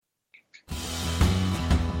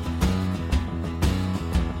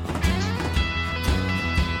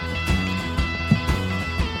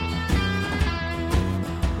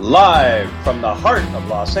Live from the heart of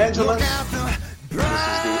Los Angeles, this is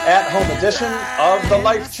the at-home edition of the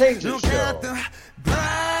Life Changes Show.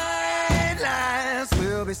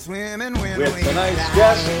 With tonight's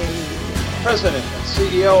guest, President and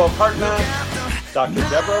CEO of HearthMath, Dr.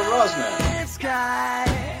 Deborah Rozman.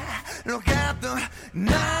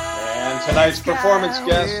 And tonight's performance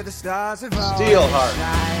guest, SteelHeart.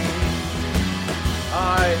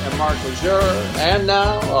 I am Mark Lejeure, and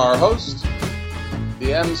now our host,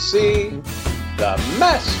 the MC, the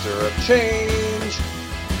Master of Change,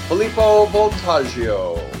 Filippo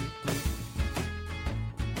Voltaggio.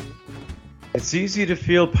 It's easy to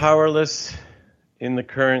feel powerless in the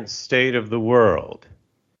current state of the world,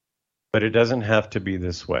 but it doesn't have to be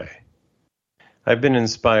this way. I've been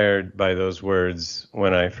inspired by those words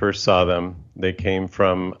when I first saw them. They came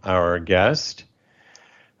from our guest.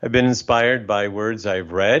 I've been inspired by words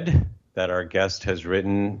I've read that our guest has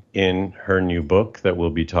written in her new book that we'll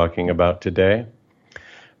be talking about today.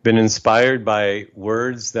 Been inspired by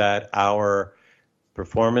words that our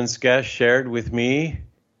performance guest shared with me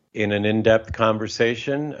in an in-depth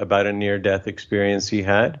conversation about a near-death experience he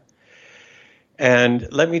had.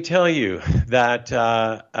 And let me tell you that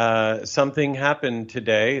something happened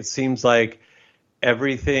today. It seems like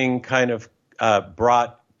everything kind of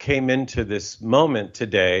came into this moment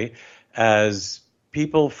today as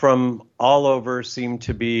people from all over seem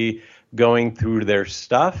to be going through their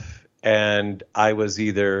stuff, and I was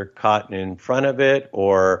either caught in front of it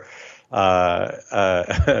or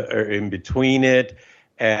in between it,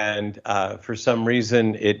 and for some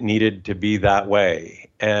reason it needed to be that way.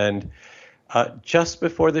 And just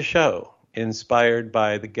before the show, inspired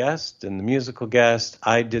by the guest and the musical guest,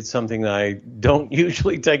 I did something that I don't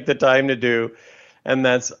usually take the time to do, and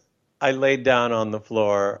that's I laid down on the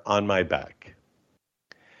floor on my back.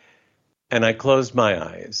 And I closed my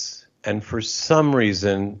eyes, and for some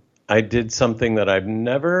reason, I did something that I've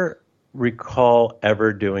never recall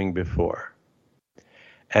ever doing before.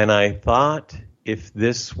 And I thought, if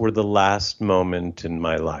this were the last moment in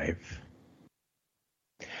my life.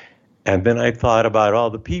 And then I thought about all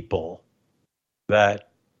the people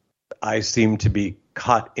that I seem to be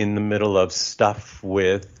caught in the middle of stuff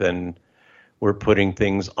with, and were putting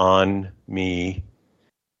things on me.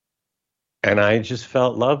 And I just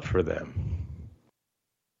felt love for them.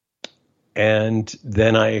 And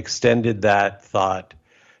then I extended that thought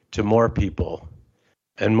to more people.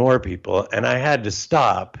 And I had to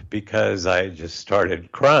stop because I just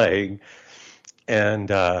started crying. And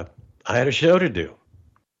I had a show to do.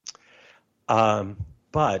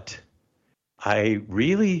 But I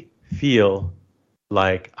really feel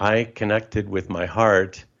like I connected with my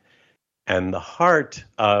heart and the heart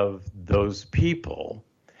of those people,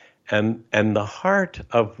 and the heart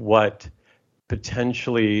of what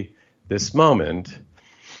potentially this moment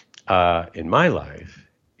in my life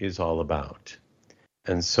is all about.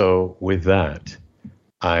 And so with that,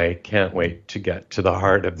 I can't wait to get to the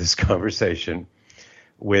heart of this conversation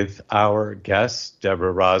with our guest,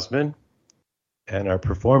 Deborah Rozman, and our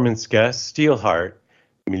performance guest, SteelHeart,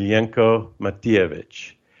 Miljenko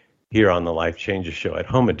Matijevic, here on the Life Changes Show at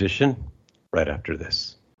Home Edition, right after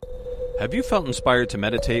this. Have you felt inspired to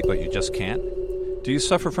meditate, but you just can't? Do you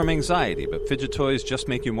suffer from anxiety, but fidget toys just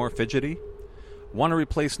make you more fidgety? Want to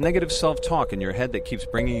replace negative self-talk in your head that keeps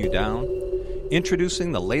bringing you down?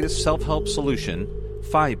 Introducing the latest self-help solution,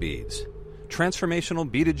 Phi Beads.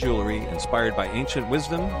 Transformational beaded jewelry inspired by ancient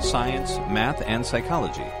wisdom, science, math, and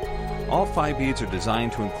psychology. All Phi Beads are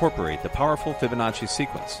designed to incorporate the powerful Fibonacci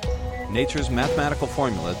sequence, nature's mathematical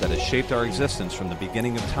formula that has shaped our existence from the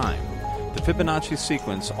beginning of time. The Fibonacci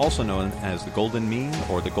sequence, also known as the golden mean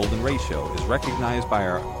or the golden ratio, is recognized by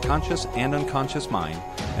our conscious and unconscious mind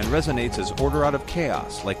and resonates as order out of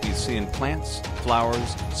chaos, like we see in plants,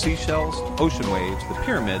 flowers, seashells, ocean waves, the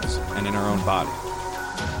pyramids, and in our own body.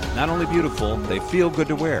 Not only beautiful, they feel good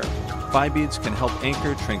to wear. Phi Beads can help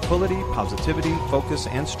anchor tranquility, positivity, focus,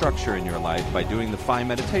 and structure in your life by doing the Phi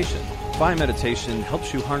meditation. Phi meditation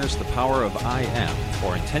helps you harness the power of I am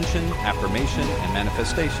for intention, affirmation, and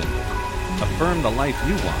manifestation. Affirm the life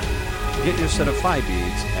you want. Get your set of Phi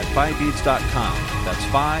Beads at PhiBeads.com. That's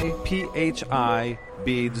Phi, P-H-I,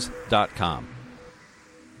 Beads.com.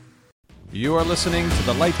 You are listening to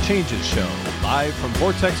the Life Changes Show, live from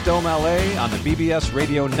Vortex Dome, LA, on the BBS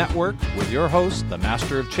Radio Network, with your host, the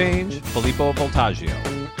Master of Change, Filippo Voltaggio.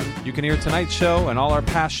 You can hear tonight's show and all our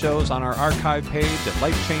past shows on our archive page at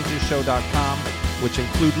lifechangeshow.com, which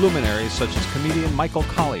include luminaries such as comedian Michael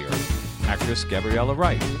Collier, actress Gabriella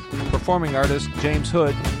Wright, performing artist James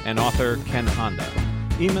Hood, and author Ken Honda.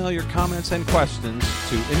 Email your comments and questions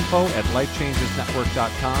to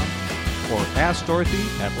info@lifechangesnetwork.com or Ask Dorothy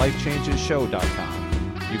at lifechangeshow.com.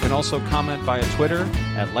 You can also comment via Twitter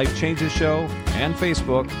at Life Changes Show and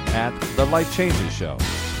Facebook at The Life Changes Show.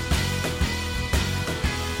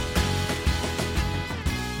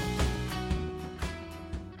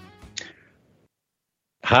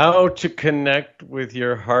 How to Connect with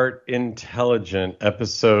Your Heart Intelligent,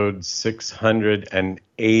 episode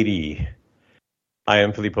 680. I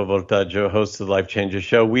am Filippo Voltaggio, host of the Life Changes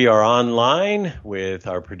Show. We are online with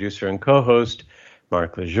our producer and co-host,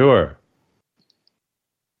 Mark Lejour.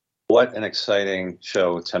 What an exciting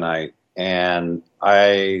show tonight. And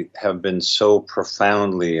I have been so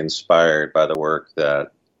profoundly inspired by the work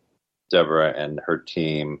that Deborah and her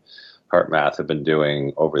team, HearthMath, have been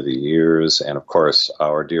doing over the years. And of course,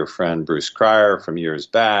 our dear friend Bruce Cryer from years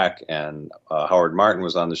back, and Howard Martin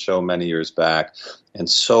was on the show many years back. And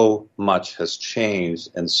so much has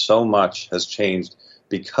changed, and so much has changed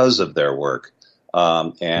because of their work.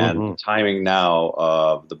 The timing now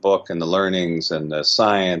of the book and the learnings and the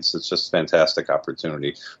science, it's just a fantastic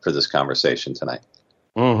opportunity for this conversation tonight.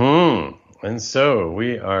 And so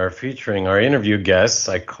we are featuring our interview guest,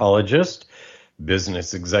 psychologist,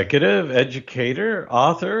 business executive, educator,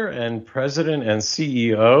 author, and president and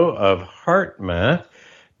CEO of HearthMath,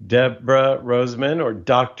 Deborah Rozman, or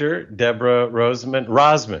Dr. Deborah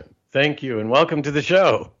Rozman. Thank you, and welcome to the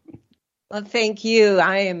show. Well, thank you.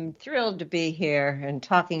 I am thrilled to be here and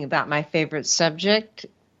talking about my favorite subject,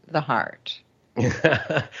 the heart.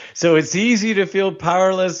 So it's easy to feel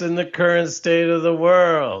powerless in the current state of the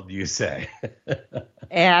world, you say.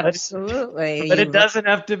 Absolutely. But it doesn't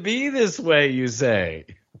have to be this way, you say.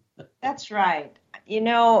 That's right. You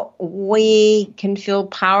know, we can feel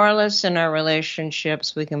powerless in our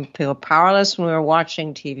relationships. We can feel powerless when we're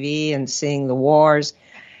watching TV and seeing the wars.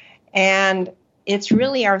 And it's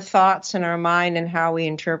really our thoughts and our mind and how we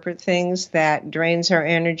interpret things that drains our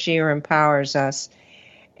energy or empowers us.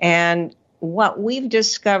 And what we've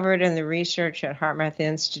discovered in the research at HearthMath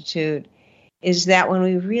Institute is that when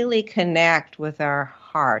we really connect with our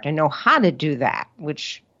heart and know how to do that,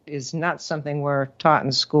 which is not something we're taught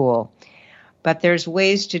in school, but there's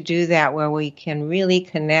ways to do that where we can really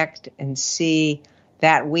connect and see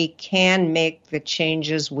that we can make the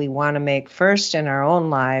changes we want to make first in our own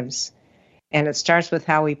lives. And it starts with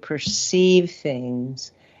how we perceive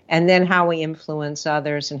things, and then how we influence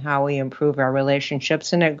others and how we improve our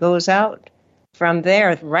relationships. And it goes out from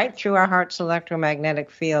there, right through our heart's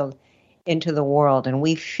electromagnetic field into the world. And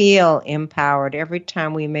we feel empowered every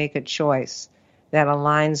time we make a choice that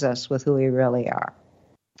aligns us with who we really are.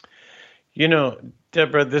 You know,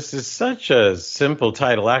 Deborah, this is such a simple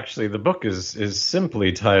title. Actually, the book is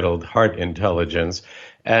simply titled Heart Intelligence.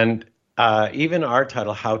 And even our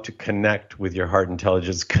title, How to Connect with Your Heart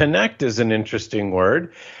Intelligence. Connect is an interesting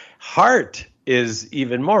word. Heart is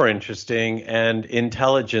even more interesting, and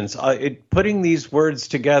intelligence. Putting these words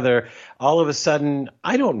together, all of a sudden,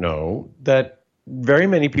 I don't know that very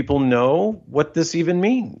many people know what this even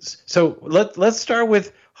means. So let's start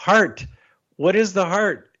with heart. What is the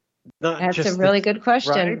heart? That's a really good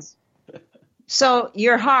question. Right? So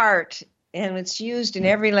your heart, and it's used in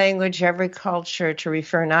every language, every culture to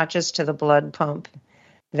refer not just to the blood pump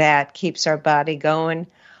that keeps our body going,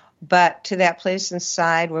 but to that place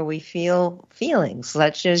inside where we feel feelings,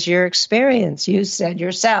 such as your experience, you said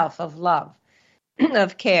yourself, of love,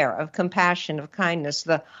 of care, of compassion, of kindness,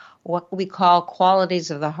 what we call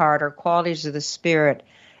qualities of the heart or qualities of the spirit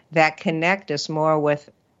that connect us more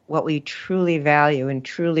with what we truly value and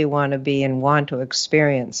truly want to be and want to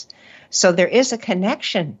experience. So there is a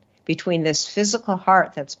connection between this physical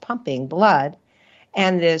heart that's pumping blood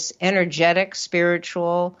and this energetic,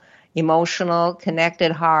 spiritual, emotional,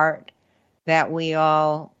 connected heart that we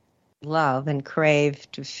all love and crave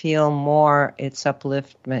to feel more its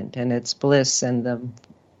upliftment and its bliss and the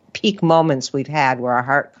peak moments we've had where our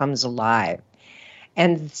heart comes alive.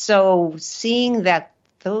 And so seeing that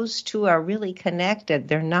those two are really connected,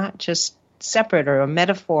 they're not just separate or a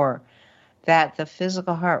metaphor, that the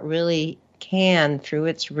physical heart really can, through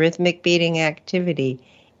its rhythmic beating activity,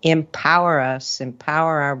 empower us,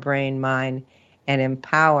 empower our brain, mind, and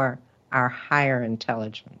empower our higher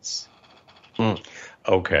intelligence.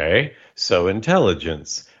 Okay, so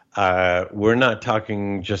intelligence. We're not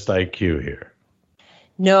talking just IQ here.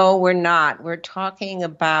 No, we're not. We're talking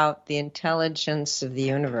about the intelligence of the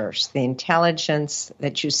universe, the intelligence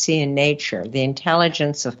that you see in nature, the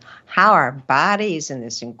intelligence of how our bodies in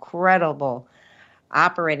this incredible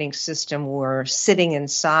operating system we're sitting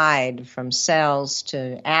inside, from cells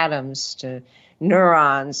to atoms to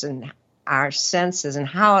neurons and our senses and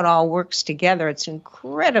how it all works together. It's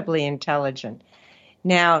incredibly intelligent.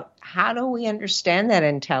 Now, how do we understand that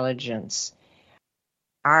intelligence?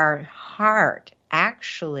 Our heart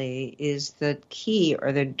actually is the key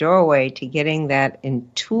or the doorway to getting that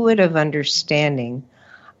intuitive understanding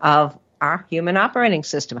of our human operating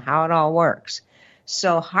system, how it all works.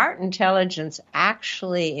 So heart intelligence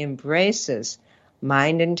actually embraces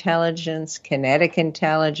mind intelligence, kinetic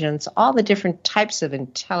intelligence, all the different types of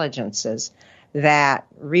intelligences that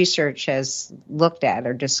research has looked at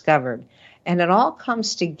or discovered. And it all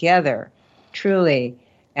comes together truly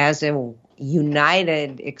as a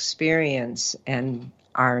united experience and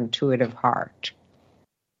our intuitive heart.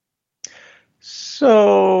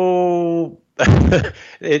 So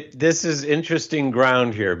this is interesting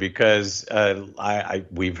ground here because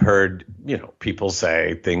we've heard people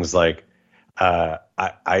say things like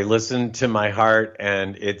I listened to my heart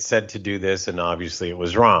and it said to do this and obviously it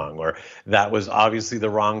was wrong, or that was obviously the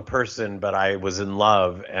wrong person but I was in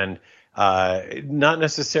love, and not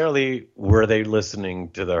necessarily were they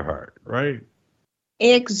listening to their heart, right?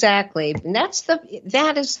 Exactly. And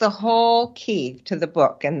that is the whole key to the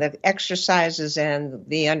book and the exercises and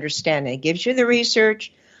the understanding. It gives you the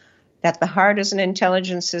research that the heart is an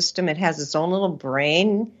intelligent system. It has its own little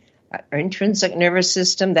brain, or intrinsic nervous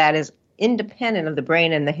system that is independent of the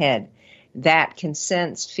brain and the head, that can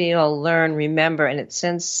sense, feel, learn, remember, and it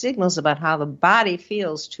sends signals about how the body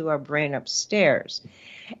feels to our brain upstairs.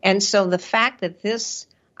 And so the fact that this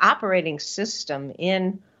operating system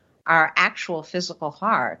in our actual physical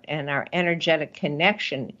heart and our energetic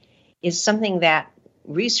connection is something that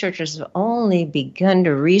researchers have only begun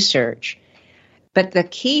to research. But the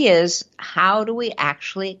key is, how do we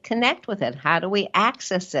actually connect with it? How do we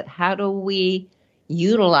access it? How do we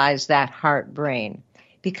utilize that heart brain?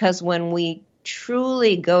 Because when we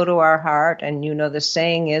truly go to our heart, and the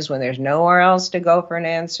saying is, when there's nowhere else to go for an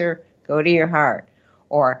answer, go to your heart.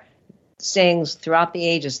 Or sayings throughout the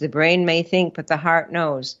ages, the brain may think, but the heart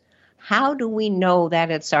knows. How do we know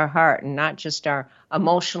that it's our heart and not just our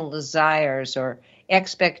emotional desires or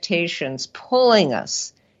expectations pulling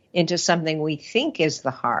us into something we think is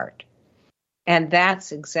the heart? And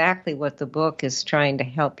that's exactly what the book is trying to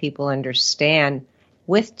help people understand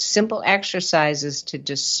with simple exercises to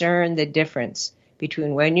discern the difference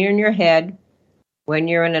between when you're in your head, when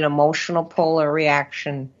you're in an emotional pull or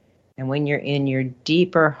reaction, and when you're in your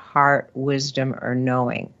deeper heart wisdom or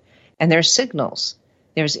knowing. And there's signals.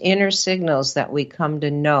 There's inner signals that we come to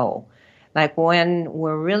know. Like when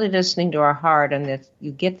we're really listening to our heart and that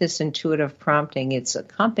you get this intuitive prompting, it's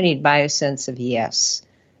accompanied by a sense of yes,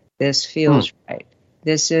 this feels right.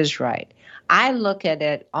 This is right. I look at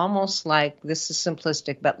it almost like, this is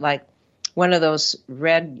simplistic, but like one of those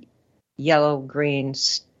red, yellow, green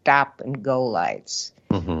stop and go lights.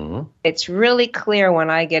 Mm-hmm. It's really clear when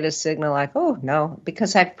I get a signal like, oh, no,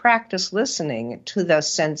 because I've practiced listening to the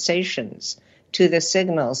sensations, to the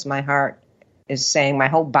signals my heart is saying, my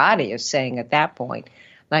whole body is saying at that point,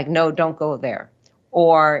 like, no, don't go there.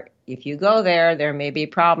 Or if you go there, there may be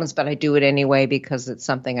problems, but I do it anyway because it's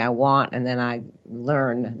something I want, and then I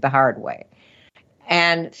learn the hard way.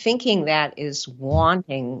 And thinking that is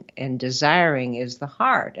wanting and desiring is the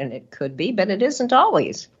heart, and it could be, but it isn't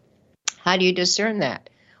always. How do you discern that?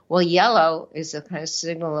 Well, yellow is a kind of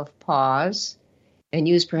signal of pause, and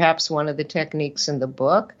use perhaps one of the techniques in the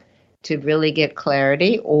book to really get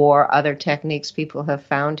clarity, or other techniques people have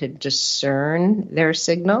found to discern their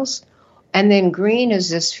signals. And then green is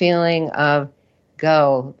this feeling of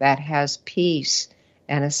go that has peace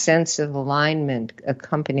and a sense of alignment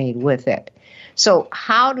accompanied with it. So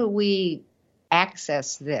how do we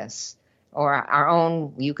access this, or our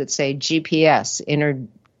own, you could say, GPS,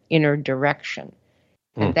 inner direction?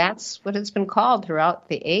 And that's what it's been called throughout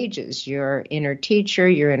the ages. Your inner teacher,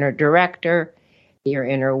 your inner director, your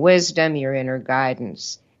inner wisdom, your inner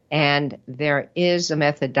guidance. And there is a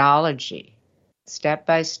methodology, step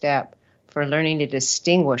by step, for learning to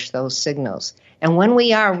distinguish those signals. And when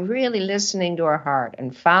we are really listening to our heart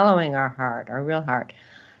and following our heart, our real heart,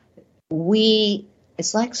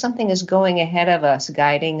 it's like something is going ahead of us,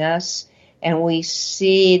 guiding us, and we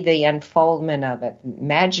see the unfoldment of it.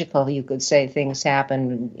 Magical, you could say, things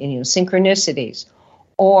happen, synchronicities.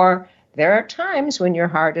 Or there are times when your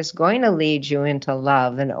heart is going to lead you into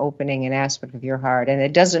love and opening an aspect of your heart. And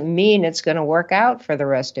it doesn't mean it's going to work out for the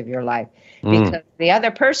rest of your life, because the other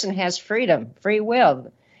person has freedom, free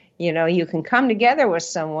will. You can come together with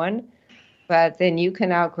someone, but then you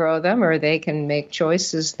can outgrow them, or they can make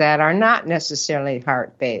choices that are not necessarily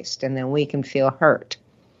heart-based, and then we can feel hurt.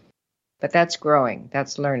 But that's growing,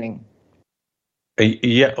 that's learning.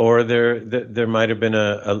 Yeah, or there might have been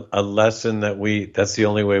a lesson that's the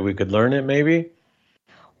only way we could learn it, maybe?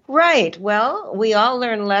 Right. Well, we all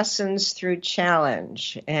learn lessons through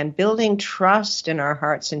challenge, and building trust in our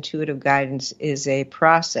heart's intuitive guidance is a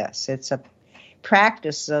process. It's a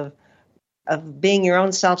practice of being your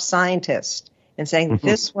own self-scientist and saying,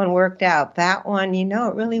 this one worked out, that one,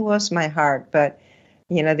 it really was my heart, but,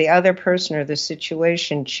 the other person or the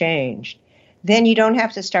situation changed. Then you don't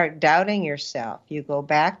have to start doubting yourself. You go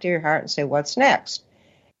back to your heart and say, what's next?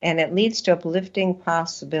 And it leads to uplifting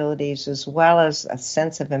possibilities as well as a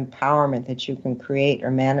sense of empowerment that you can create or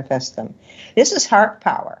manifest them. This is heart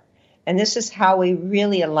power. And this is how we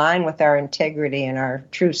really align with our integrity and our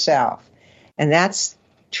true self. And that's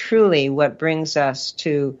truly what brings us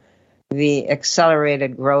to the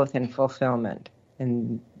accelerated growth and fulfillment.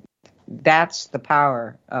 And that's the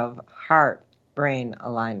power of heart-brain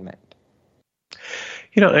alignment.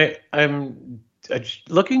 I'm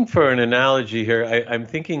looking for an analogy here. I'm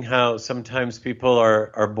thinking how sometimes people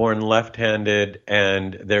are born left-handed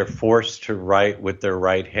and they're forced to write with their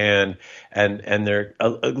right hand and they're a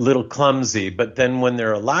little clumsy. But then when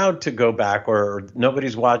they're allowed to go back or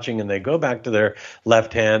nobody's watching and they go back to their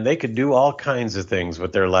left hand, they could do all kinds of things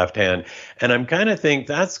with their left hand. And I'm kind of think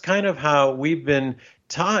that's kind of how we've been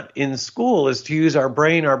taught in school, is to use our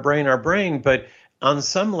brain. But on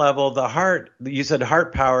some level, the heart, you said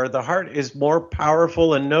heart power, the heart is more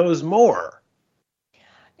powerful and knows more.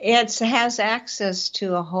 It has access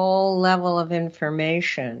to a whole level of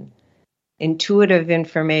information, intuitive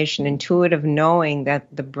knowing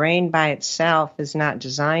that the brain by itself is not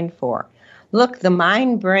designed for. Look, the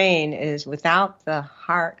mind-brain is without the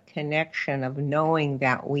heart connection of knowing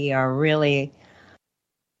that we are really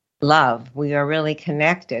love, we are really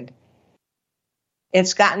connected.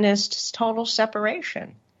 It's gotten us to total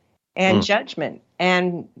separation and judgment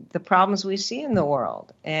and the problems we see in the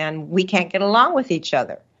world. And we can't get along with each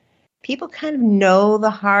other. People kind of know the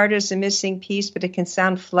heart is a missing piece, but it can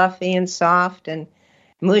sound fluffy and soft and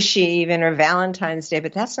mushy even, or Valentine's Day.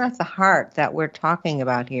 But that's not the heart that we're talking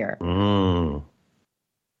about here.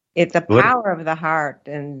 It's the power of the heart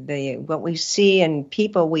and what we see in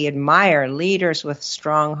people we admire, leaders with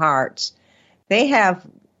strong hearts. They have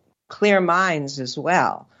clear minds as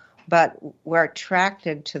well, but we're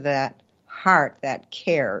attracted to that heart that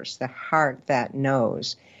cares, the heart that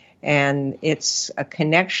knows, and it's a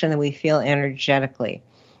connection that we feel energetically,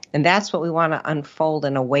 and that's what we want to unfold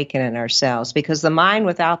and awaken in ourselves, because the mind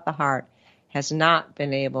without the heart has not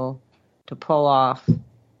been able to pull off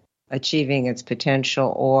achieving its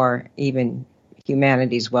potential or even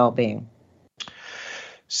humanity's well-being.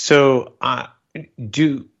 So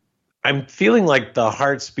I'm feeling like the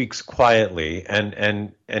heart speaks quietly,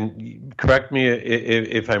 and correct me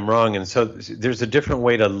if I'm wrong. And so there's a different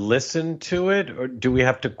way to listen to it, or do we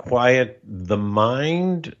have to quiet the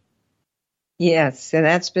mind? Yes, and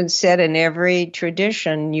that's been said in every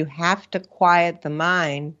tradition. You have to quiet the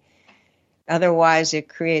mind, otherwise it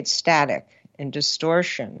creates static and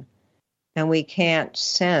distortion, and we can't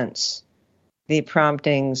sense the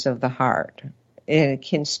promptings of the heart. It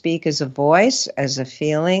can speak as a voice, as a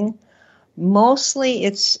feeling. Mostly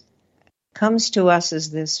it comes to us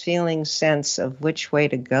as this feeling sense of which way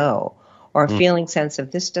to go, or a feeling sense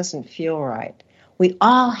of this doesn't feel right. We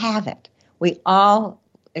all have it. We all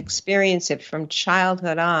experience it from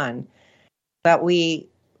childhood on, but the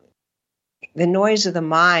noise of the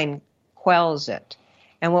mind quells it.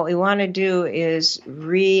 And what we want to do is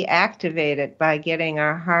reactivate it by getting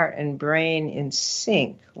our heart and brain in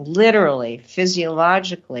sync, literally,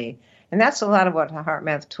 physiologically. And that's a lot of what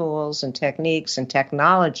HearthMath tools and techniques and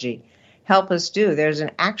technology help us do. There's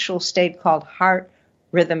an actual state called heart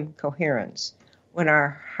rhythm coherence. When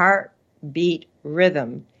our heartbeat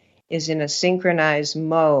rhythm is in a synchronized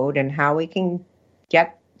mode, and how we can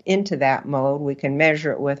get into that mode, we can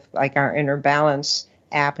measure it with like our inner balance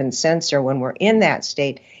app and sensor. When we're in that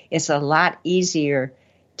state, it's a lot easier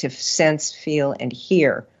to sense, feel, and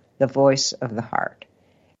hear the voice of the heart.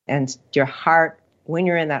 And your heart, when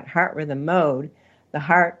you're in that heart rhythm mode, the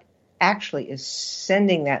heart actually is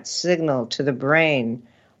sending that signal to the brain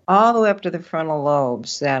all the way up to the frontal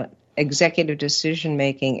lobes, that executive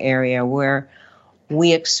decision-making area where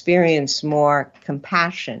we experience more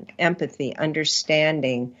compassion, empathy,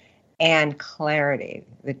 understanding, and clarity.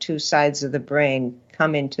 The two sides of the brain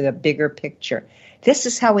come into the bigger picture. This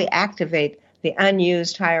is how we activate the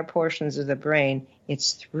unused higher portions of the brain.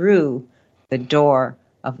 It's through the door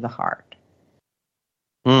of the heart.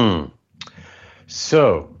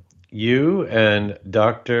 So you and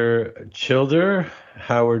Dr. Childer,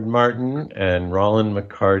 Howard Martin, and Roland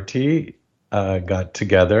McCarty got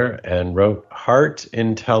together and wrote Heart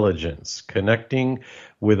Intelligence, Connecting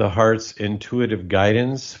with the Heart's Intuitive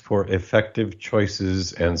Guidance for Effective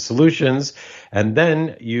Choices and Solutions. And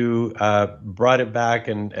then you brought it back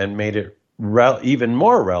and made it even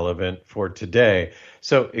more relevant for today.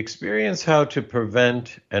 So experience how to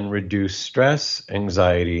prevent and reduce stress,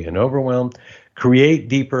 anxiety, and overwhelm, create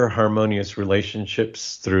deeper harmonious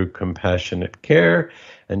relationships through compassionate care,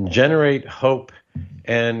 and generate hope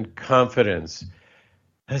and confidence.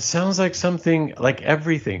 That sounds like something like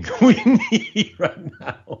everything we need right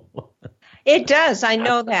now. It does. I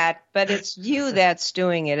know that, but it's you that's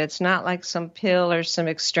doing it. It's not like some pill or some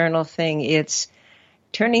external thing. It's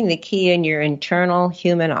turning the key in your internal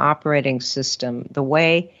human operating system, the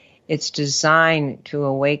way it's designed to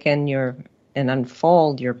awaken and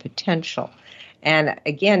unfold your potential. And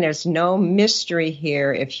again, there's no mystery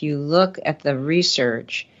here. If you look at the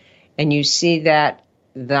research and you see that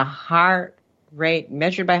the heart rate,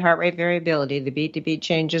 measured by heart rate variability, the beat-to-beat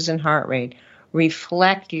changes in heart rate,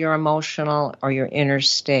 reflect your emotional or your inner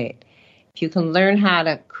state. If you can learn how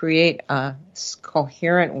to create a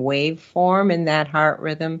coherent waveform in that heart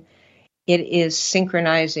rhythm, it is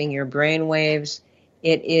synchronizing your brain waves.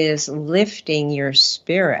 It is lifting your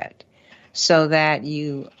spirit so that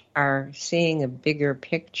you are seeing a bigger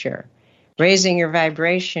picture, raising your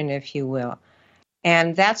vibration, if you will.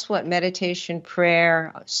 And that's what meditation,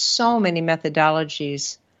 prayer, so many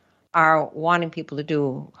methodologies are wanting people to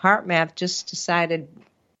do. HearthMath just decided,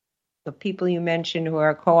 the people you mentioned who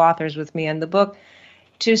are co-authors with me on the book,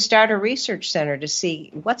 to start a research center to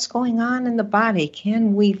see what's going on in the body.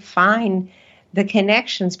 Can we find the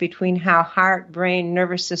connections between how heart, brain,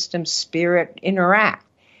 nervous system, spirit interact?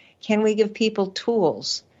 Can we give people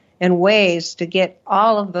tools and ways to get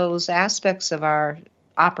all of those aspects of our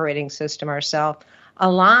operating system, ourself,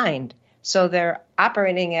 aligned so they're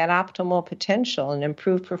operating at optimal potential and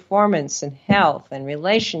improved performance and health and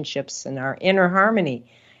relationships and our inner harmony?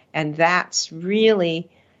 And that's really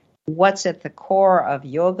what's at the core of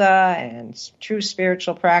yoga and true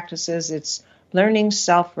spiritual practices. It's learning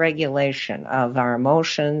self-regulation of our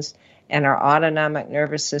emotions and our autonomic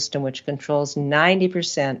nervous system, which controls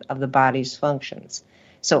 90% of the body's functions.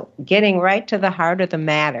 So getting right to the heart of the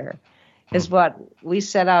matter is what we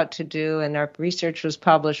set out to do, and our research was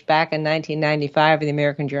published back in 1995 in the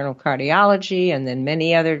American Journal of Cardiology and then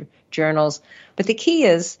many other journals. But the key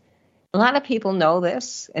is, a lot of people know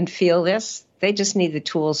this and feel this. They just need the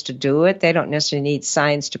tools to do it. They don't necessarily need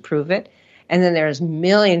science to prove it. And then there's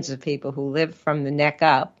millions of people who live from the neck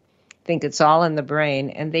up, think it's all in the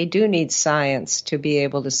brain, and they do need science to be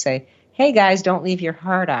able to say, hey, guys, don't leave your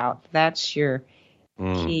heart out. That's your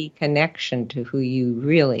key connection to who you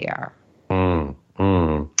really are.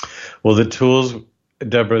 Well, the tools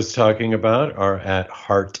Deborah's talking about are at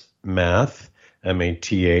HearthMath,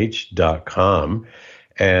 MATH.com.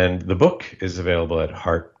 And the book is available at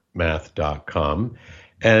HearthMath.com.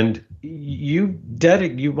 And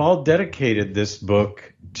you've all dedicated this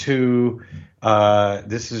book to,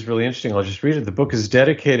 this is really interesting. I'll just read it. The book is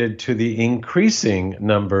dedicated to the increasing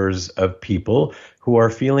numbers of people who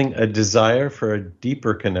are feeling a desire for a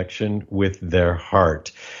deeper connection with their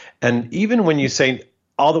heart. And even when you say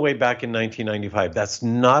all the way back in 1995, that's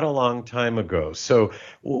not a long time ago. So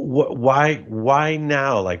why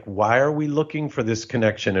now? Like, why are we looking for this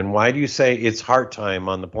connection? And why do you say it's heart time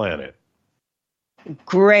on the planet?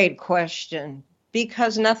 Great question.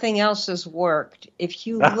 Because nothing else has worked. If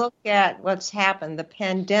you look at what's happened, the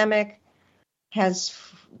pandemic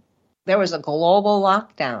there was a global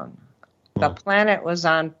lockdown. The planet was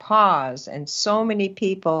on pause, and so many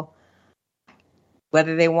people,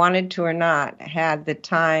 whether they wanted to or not, had the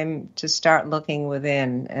time to start looking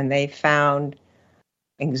within, and they found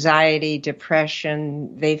anxiety,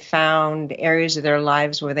 depression. They found areas of their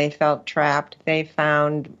lives where they felt trapped. They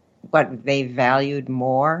found what they valued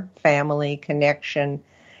more, family, connection.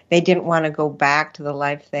 They didn't want to go back to the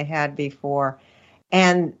life they had before.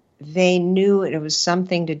 And they knew it was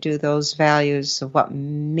something to do, those values of what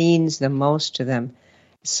means the most to them,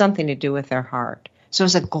 something to do with their heart. So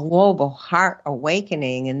it's a global heart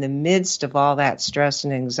awakening in the midst of all that stress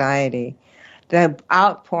and anxiety. The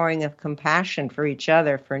outpouring of compassion for each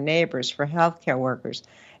other, for neighbors, for healthcare workers.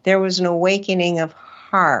 There was an awakening of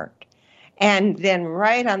heart. And then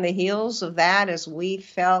right on the heels of that, as we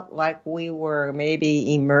felt like we were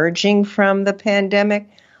maybe emerging from the pandemic,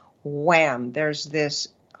 wham, there's this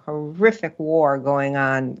horrific war going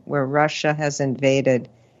on where Russia has invaded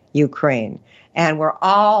Ukraine. And we're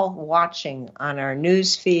all watching on our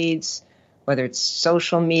news feeds, whether it's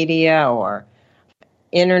social media or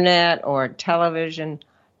internet or television,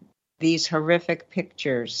 these horrific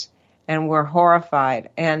pictures. and we're horrified.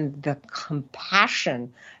 And the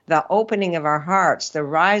compassion, the opening of our hearts, the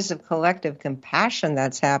rise of collective compassion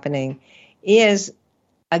that's happening is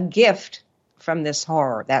a gift from this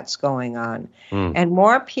horror that's going on. And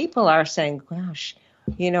more people are saying, gosh,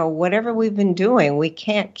 whatever we've been doing, we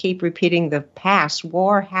can't keep repeating the past.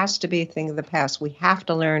 War has to be a thing of the past. We have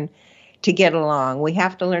to learn to get along. We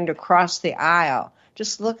have to learn to cross the aisle.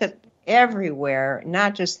 Just look at everywhere,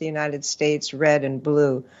 not just the United States, red and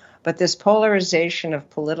blue, but this polarization of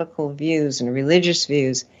political views and religious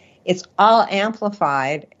views. It's all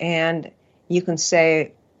amplified, and you can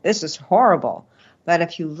say, this is horrible. But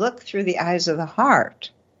if you look through the eyes of the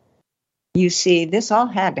heart, you see this all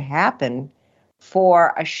had to happen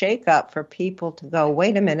for a shakeup, for people to go,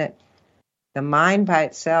 wait a minute, the mind by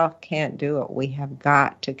itself can't do it. We have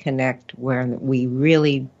got to connect where we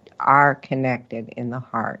really are connected in the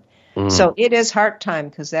heart. So it is heart time,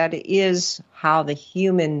 because that is how the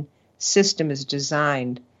human system is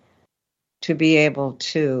designed to be able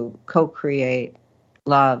to co-create,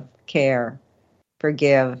 love, care,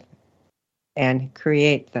 forgive, and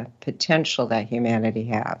create the potential that humanity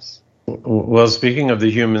has. Well, speaking of the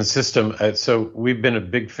human system, so we've been a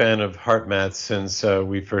big fan of HearthMath since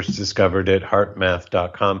we first discovered it,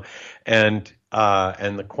 HearthMath.com, and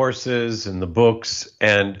the courses and the books.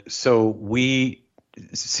 And so we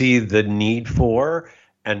see the need for,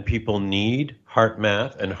 and people need,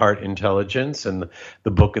 HearthMath and heart intelligence and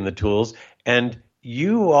the book and the tools. And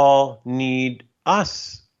you all need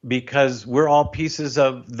us, because we're all pieces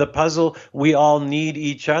of the puzzle. We all need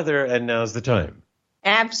each other, and now's the time.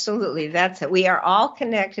 Absolutely. That's it. We are all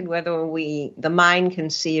connected, whether the mind can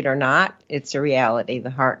see it or not. It's a reality. The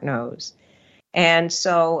heart knows. And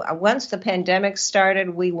so once the pandemic started,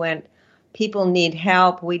 we went, people need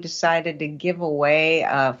help. We decided to give away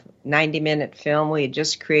a 90-minute film we had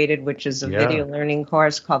just created, which is a video learning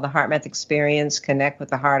course called the HearthMath Experience, Connect with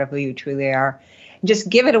the Heart of Who You Truly Are. Just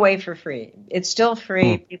give it away for free. It's still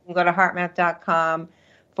free. You can go to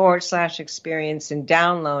hearthmath.com/experience and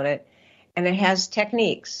download it. And it has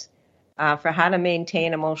techniques for how to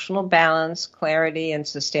maintain emotional balance, clarity, and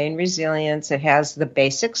sustain resilience. It has the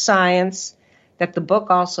basic science that the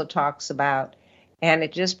book also talks about. And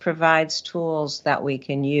it just provides tools that we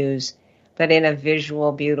can use, but in a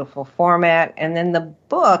visual, beautiful format. And then the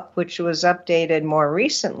book, which was updated more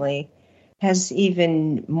recently, has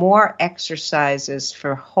even more exercises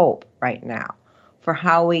for hope right now, for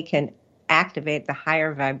how we can activate the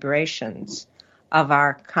higher vibrations of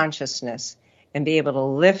our consciousness and be able to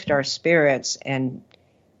lift our spirits and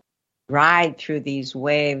ride through these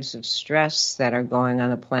waves of stress that are going on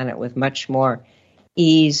the planet with much more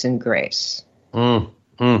ease and grace.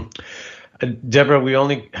 Deborah, we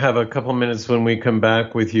only have a couple minutes when we come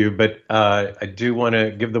back with you, but I do want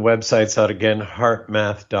to give the websites out again,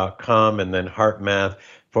 hearthmath.com and then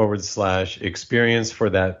HearthMath/experience for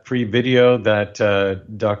that free video that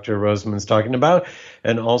Dr. Rozman's talking about.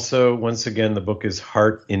 And also, once again, the book is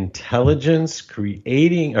Heart Intelligence,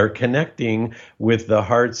 Creating or Connecting with the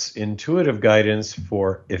Heart's Intuitive Guidance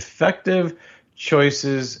for Effective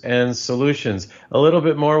Choices and Solutions. A little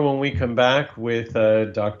bit more when we come back with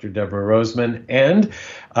Dr. Deborah Rozman. And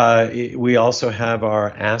we also have our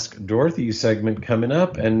Ask Dorothy segment coming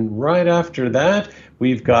up. And right after that,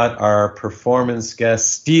 we've got our performance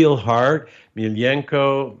guest, SteelHeart,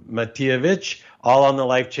 Miljenko, Matijevic, all on the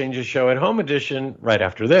Life Changes Show at Home edition right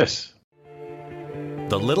after this.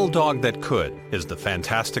 The Little Dog That Could is the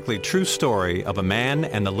fantastically true story of a man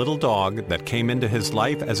and the little dog that came into his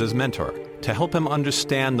life as his mentor to help him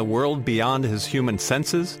understand the world beyond his human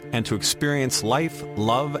senses and to experience life,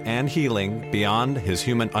 love, and healing beyond his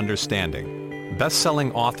human understanding.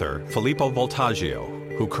 Best-selling author Filippo Voltaggio,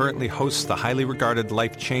 who currently hosts the highly regarded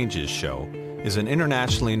Life Changes Show, is an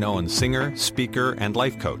internationally known singer, speaker, and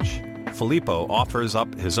life coach. Filippo offers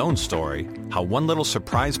up his own story, how one little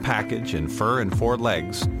surprise package in fur and 4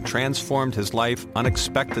 legs transformed his life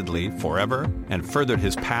unexpectedly forever and furthered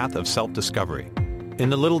his path of self-discovery. In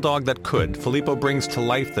The Little Dog That Could, Filippo brings to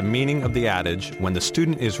life the meaning of the adage, when the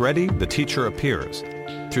student is ready, the teacher appears.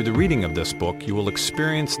 Through the reading of this book, you will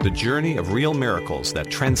experience the journey of real miracles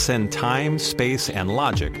that transcend time, space, and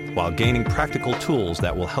logic while gaining practical tools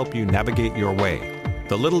that will help you navigate your way.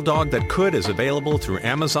 The Little Dog That Could is available through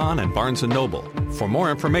Amazon and Barnes & Noble. For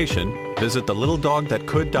more information, visit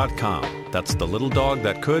thelittledogthatcould.com. That's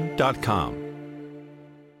thelittledogthatcould.com.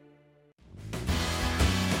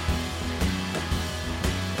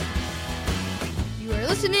 You are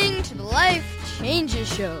listening to the Life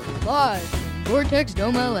Changes Show, live from Vortex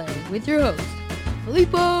Dome, LA, with your host,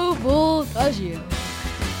 Filippo Voltaggio.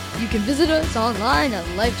 You can visit us online at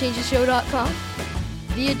lifechangesshow.com.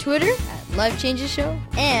 via Twitter at Life Changes Show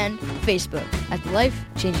and Facebook at The Life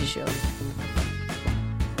Changes Show.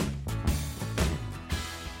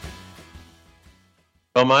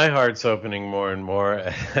 Well, my heart's opening more and more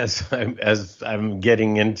as I'm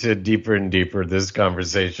getting into deeper and deeper this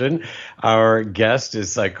conversation. Our guest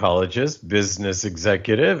is psychologist, business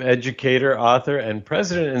executive, educator, author, and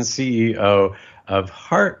president and CEO of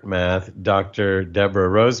HearthMath, Dr. Deborah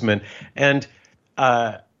Rozman. And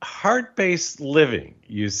heart-based living,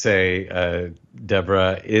 you say,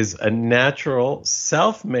 Deborah, is a natural,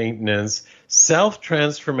 self-maintenance,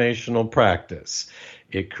 self-transformational practice.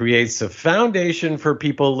 It creates a foundation for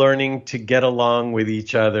people learning to get along with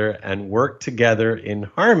each other and work together in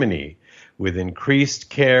harmony with increased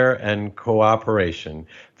care and cooperation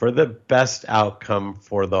for the best outcome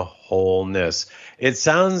for the wholeness. It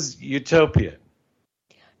sounds utopian.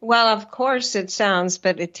 Well, of course it sounds,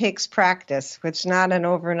 but it takes practice. It's not an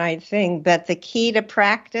overnight thing. But the key to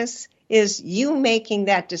practice is you making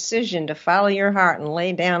that decision to follow your heart and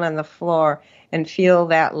lay down on the floor and feel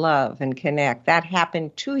that love and connect. That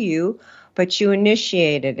happened to you, but you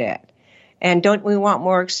initiated it. And don't we want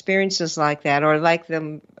more experiences like that? Or like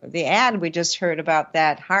the ad we just heard about,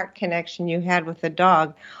 that heart connection you had with the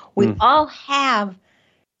dog. We all have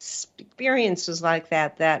experiences like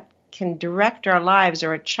that that can direct our lives,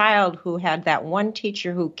 or a child who had that one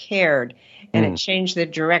teacher who cared and it changed the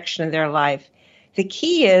direction of their life. The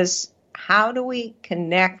key is, how do we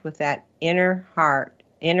connect with that inner heart,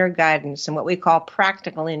 inner guidance, and what we call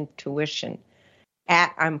practical intuition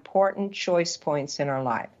at important choice points in our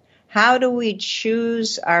life? How do we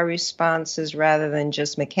choose our responses rather than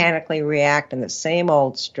just mechanically react in the same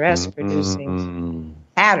old stress-producing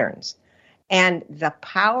patterns? And the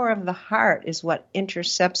power of the heart is what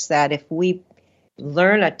intercepts that. If we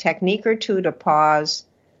learn a technique or two to pause,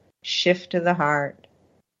 shift to the heart,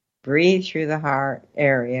 breathe through the heart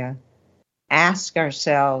area, ask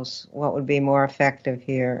ourselves what would be more effective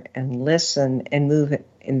here, and listen and move it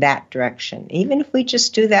in that direction. Even if we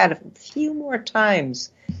just do that a few more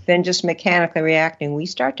times than just mechanically reacting, we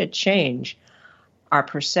start to change our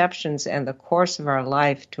perceptions and the course of our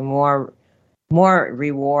life to more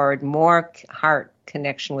reward, more heart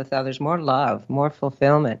connection with others, more love, more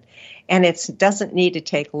fulfillment. And it doesn't need to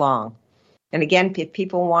take long. And again, if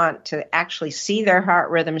people want to actually see their heart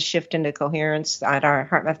rhythms shift into coherence, at our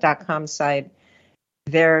HearthMath.com site,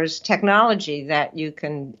 there's technology that you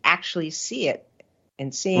can actually see it.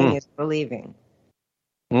 And seeing is believing.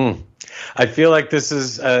 I feel like this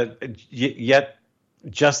is yet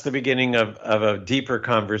just the beginning of a deeper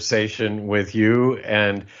conversation with you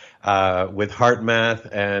and with HearthMath.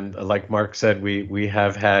 And like Mark said, we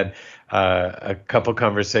have had a couple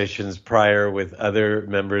conversations prior with other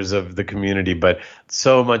members of the community, but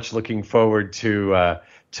so much looking forward to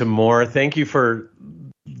more. Thank you for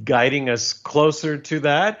guiding us closer to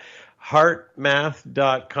that.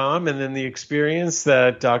 HearthMath.com, and then the experience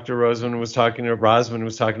that Dr. Rozman was talking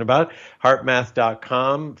about,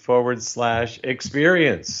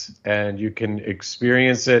 HearthMath.com/experience. And you can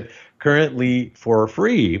experience it currently for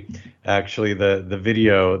free, actually, the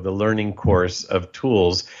video, the learning course of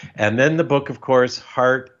tools. And then the book, of course,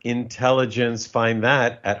 Heart Intelligence. Find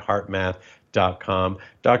that at HearthMath.com.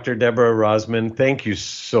 Dr. Deborah Rozman, thank you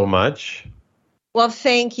so much. Well,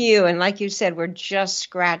 thank you. And like you said, we're just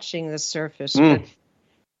scratching the surface. But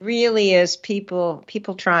really is people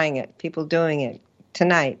trying it, people doing it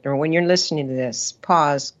tonight, or when you're listening to this,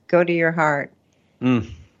 pause, go to your heart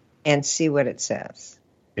and see what it says.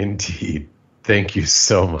 Indeed. Thank you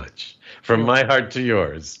so much. From my heart to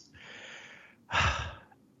yours.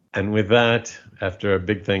 And with that, after a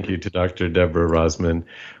big thank you to Dr. Deborah Rozman,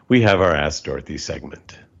 we have our Ask Dorothy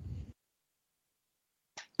segment.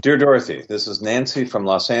 Dear Dorothy, this is Nancy from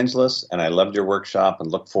Los Angeles, and I loved your workshop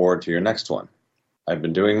and look forward to your next one. I've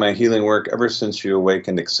been doing my healing work ever since you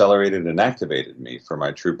awakened, accelerated, and activated me for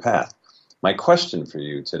my true path. My question for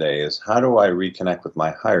you today is, how do I reconnect with my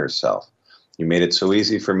higher self? You made it so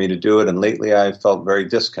easy for me to do it, and lately I've felt very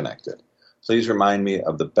disconnected. Please remind me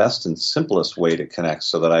of the best and simplest way to connect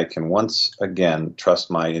so that I can once again trust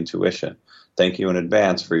my intuition. Thank you in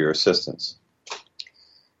advance for your assistance.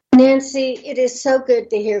 Nancy, it is so good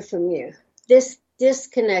to hear from you. This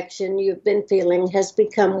disconnection you've been feeling has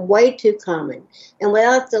become way too common, and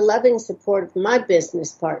without the loving support of my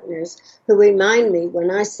business partners, who remind me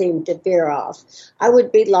when I seem to veer off, I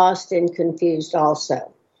would be lost and confused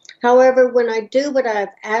also. However, when I do what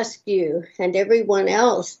I've asked you and everyone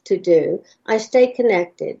else to do, I stay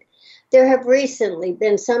connected. There have recently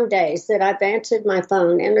been some days that I've answered my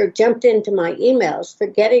phone and or jumped into my emails,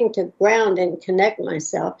 forgetting to ground and connect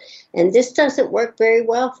myself, and this doesn't work very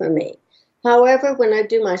well for me. However, when I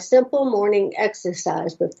do my simple morning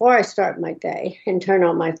exercise before I start my day and turn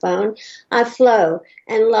on my phone, I flow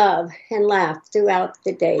and love and laugh throughout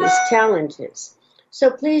the day's challenges. So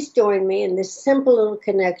please join me in this simple little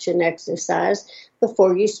connection exercise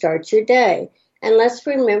before you start your day. And let's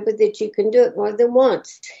remember that you can do it more than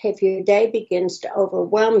once if your day begins to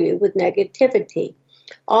overwhelm you with negativity.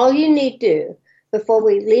 All you need to do before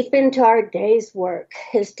we leap into our day's work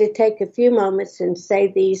is to take a few moments and say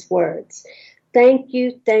these words. Thank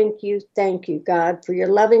you, thank you, thank you, God, for your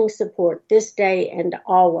loving support this day and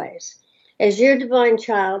always. As your divine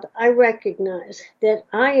child, I recognize that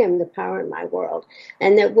I am the power in my world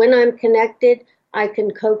and that when I'm connected, I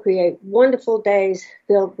can co-create wonderful days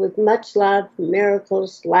filled with much love,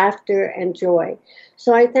 miracles, laughter, and joy.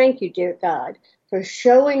 So I thank you, dear God, for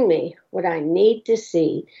showing me what I need to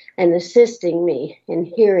see and assisting me in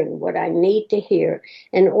hearing what I need to hear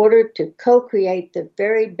in order to co-create the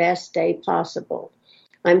very best day possible.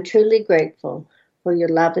 I'm truly grateful for your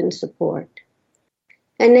love and support.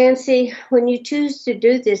 And Nancy, when you choose to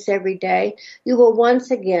do this every day, you will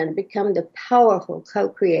once again become the powerful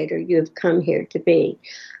co-creator you have come here to be.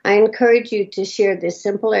 I encourage you to share this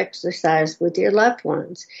simple exercise with your loved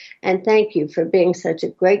ones. And thank you for being such a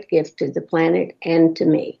great gift to the planet and to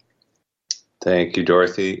me. Thank you,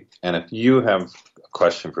 Dorothy. And if you have a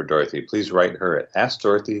question for Dorothy, please write her at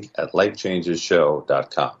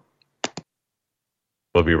AskDorothy@LifeChangesShow.com.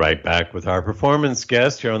 We'll be right back with our performance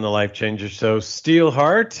guest here on the Life Changer Show,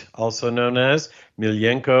 SteelHeart, also known as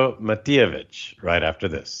Miljenko Matijevic, right after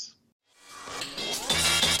this.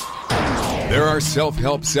 There are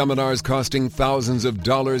self-help seminars costing thousands of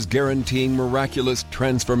dollars guaranteeing miraculous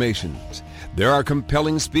transformations. There are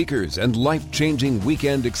compelling speakers and life-changing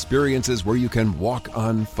weekend experiences where you can walk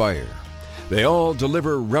on fire. They all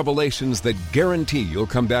deliver revelations that guarantee you'll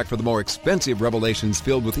come back for the more expensive revelations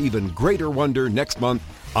filled with even greater wonder next month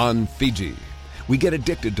on Fiji. We get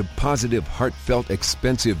addicted to positive, heartfelt,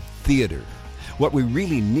 expensive theater. What we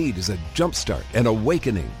really need is a jumpstart, an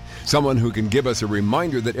awakening, someone who can give us a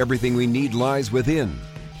reminder that everything we need lies within.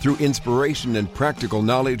 Through inspiration and practical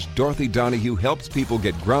knowledge, Dorothy Donahue helps people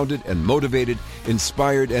get grounded and motivated,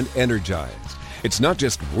 inspired and energized. It's not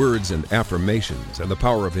just words and affirmations and the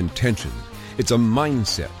power of intention. It's a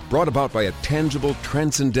mindset brought about by a tangible,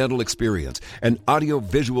 transcendental experience, an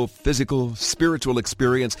audio-visual, physical, spiritual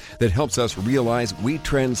experience that helps us realize we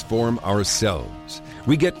transform ourselves.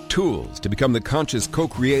 We get tools to become the conscious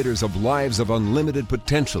co-creators of lives of unlimited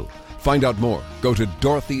potential. Find out more. Go to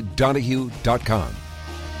DorothyDonahue.com.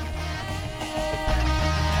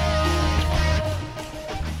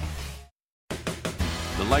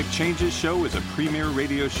 The Life Changes Show is a premier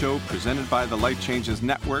radio show presented by the Life Changes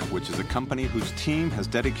Network, which is a company whose team has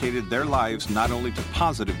dedicated their lives not only to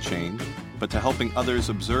positive change, but to helping others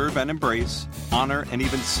observe and embrace, honor, and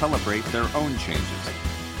even celebrate their own changes,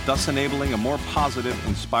 thus enabling a more positive,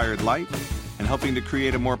 inspired life and helping to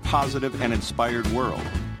create a more positive and inspired world.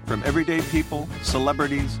 From everyday people,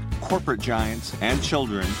 celebrities, corporate giants, and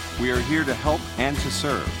children, we are here to help and to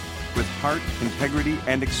serve. With heart, integrity,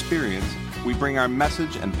 and experience, we bring our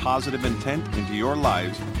message and positive intent into your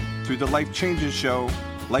lives through the Life Changes Show,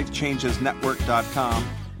 LifeChangesNetwork.com,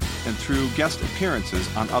 and through guest appearances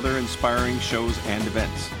on other inspiring shows and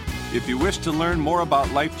events. If you wish to learn more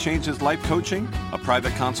about Life Changes Life Coaching, a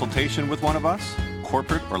private consultation with one of us,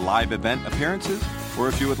 corporate or live event appearances, or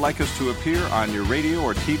if you would like us to appear on your radio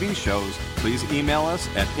or TV shows, please email us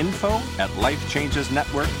at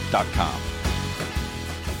info@LifeChangesNetwork.com.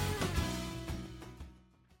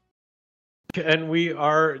 And we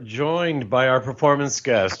are joined by our performance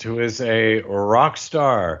guest, who is a rock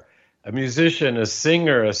star, a musician, a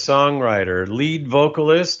singer, a songwriter, lead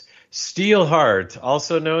vocalist, SteelHeart,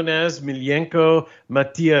 also known as Miljenko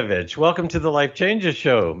Matijevic. Welcome to the Life Changes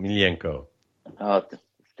Show, Miljenko.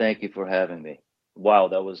 Thank you for having me. Wow,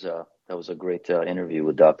 that was a great interview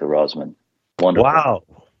with Dr. Rozman. Wonderful. Wow,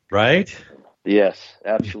 right? Yes,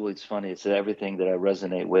 absolutely. It's funny. It's everything that I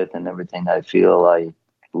resonate with and everything I feel I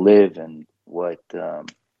live and what the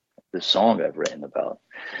song I've written about.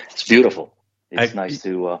 It's beautiful. It's nice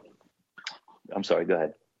to. I'm sorry. Go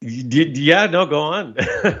ahead. Yeah. No. Go on.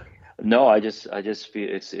 No, I just feel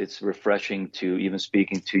it's refreshing to even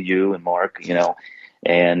speaking to you and Mark,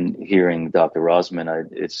 and hearing Dr. Rozman.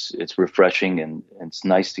 It's refreshing and it's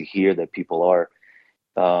nice to hear that people are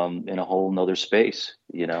in a whole nother space,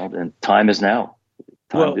 and time is now.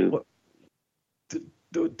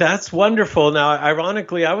 That's wonderful. Now,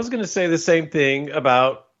 ironically, I was going to say the same thing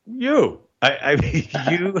about you. I mean,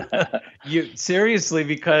 you seriously,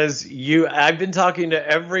 because I've been talking to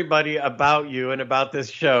everybody about you and about this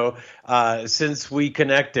show since we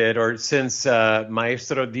connected, or since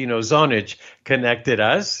Maestro Dino Zonic connected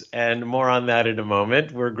us, and more on that in a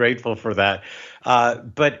moment. We're grateful for that.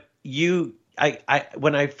 But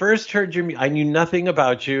when I first heard I knew nothing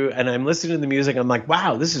about you, and I'm listening to the music. I'm like,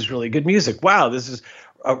 wow, this is really good music. Wow, this is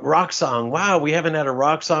a rock song. Wow, we haven't had a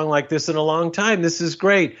rock song like this in a long time. This is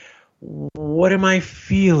great. What am I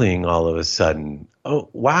feeling all of a sudden? Oh,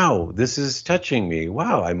 wow, this is touching me.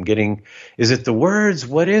 Wow, is it the words?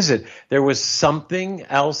 What is it? There was something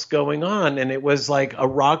else going on, and it was like a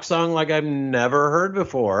rock song like I've never heard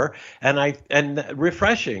before, and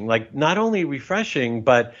refreshing, like not only refreshing,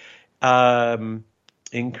 but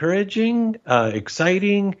encouraging,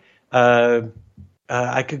 exciting.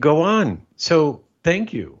 I could go on. So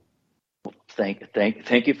thank you.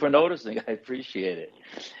 Thank you for noticing. I appreciate it.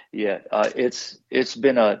 Yeah, it's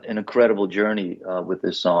been an incredible journey with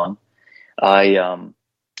this song. I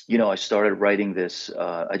started writing this.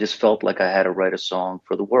 I just felt like I had to write a song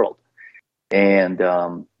for the world, and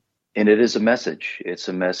it is a message. It's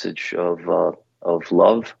a message of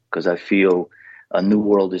love, because I feel a new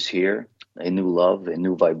world is here, a new love, a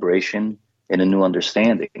new vibration, and a new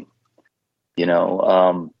understanding.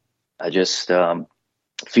 I just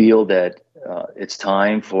feel that it's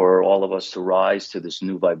time for all of us to rise to this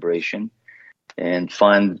new vibration and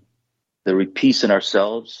find the peace in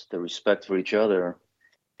ourselves, the respect for each other,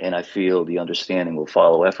 and I feel the understanding will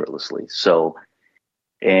follow effortlessly. So,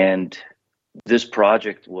 and this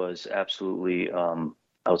project was absolutely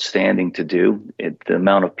outstanding to do. The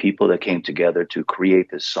amount of people that came together to create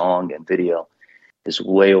this song and video is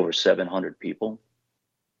way over 700 people,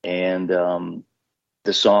 and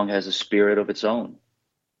the song has a spirit of its own.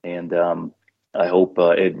 And I hope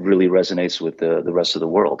it really resonates with the rest of the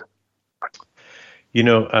world.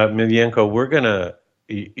 Miljenko, we're going to,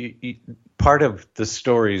 part of the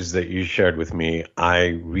stories that you shared with me,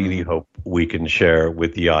 I really hope we can share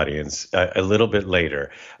with the audience a little bit later.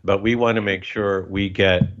 But we want to make sure we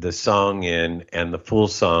get the song in and the full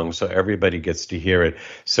song so everybody gets to hear it.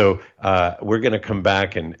 So we're going to come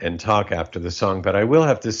back and talk after the song. But I will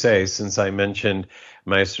have to say, since I mentioned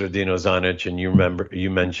Maestro Dino Zonic, and you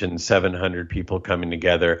mentioned 700 people coming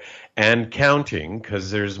together and counting, because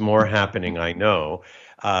there's more happening, I know.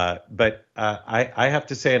 But I have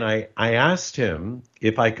to say, and I asked him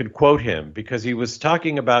if I could quote him, because he was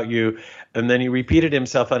talking about you, and then he repeated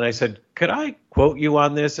himself, and I said, could I quote you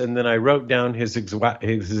on this? And then I wrote down his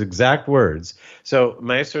exact words. So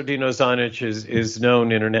Maestro Dino Zonic is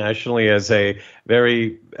known internationally as a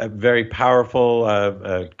very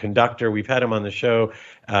powerful conductor. We've had him on the show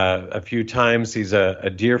a few times. He's a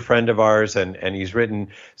dear friend of ours, and he's written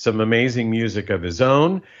some amazing music of his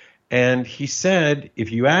own. And he said,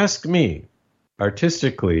 if you ask me,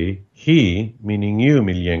 artistically, he, meaning you,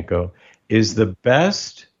 Miljenko, is the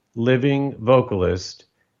best living vocalist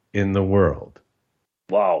in the world.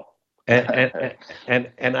 Wow. And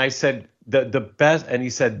I said, the best, and he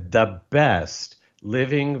said, the best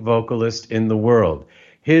living vocalist in the world.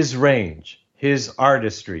 His range, his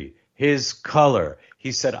artistry, his color.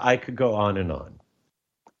 He said, I could go on and on.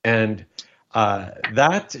 And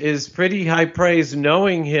that is pretty high praise,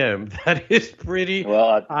 knowing him. That is pretty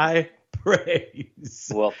high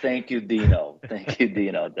praise. Well, thank you, Dino. Thank you,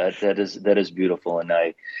 Dino. That is beautiful. And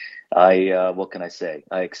I what can I say?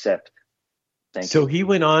 I accept. Thank you. So he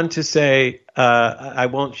went on to say, I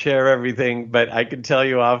won't share everything, but I can tell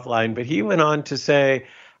you offline, but he went on to say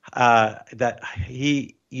that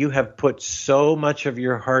you have put so much of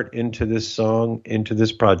your heart into this song, into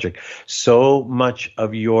this project, so much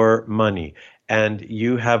of your money, and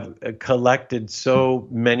you have collected so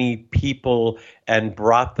many people and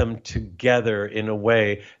brought them together in a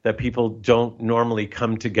way that people don't normally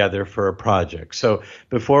come together for a project. So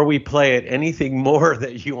before we play it, anything more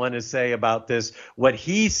that you want to say about this, what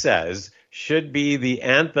he says should be the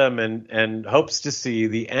anthem and hopes to see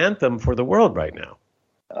the anthem for the world right now.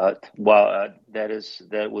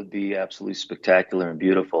 That would be absolutely spectacular and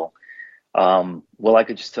beautiful. Well, I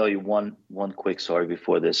could just tell you one quick story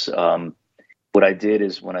before this. What I did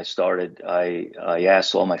is, when I started, I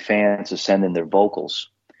asked all my fans to send in their vocals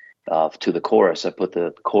to the chorus. I put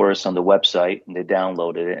the chorus on the website, and they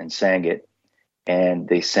downloaded it and sang it, and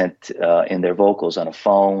they sent in their vocals on a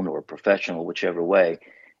phone or professional, whichever way.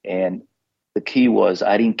 And the key was,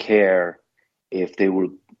 I didn't care if they were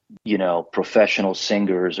professional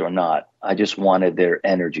singers or not. I just wanted their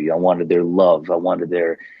energy. I wanted their love. I wanted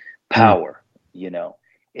their power,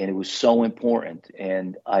 and it was so important.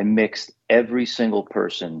 And I mixed every single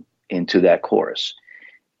person into that chorus.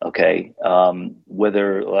 Okay.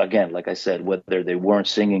 Whether, again, like I said, whether they weren't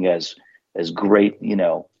singing as great,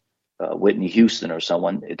 Whitney Houston or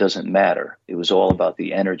someone, it doesn't matter. It was all about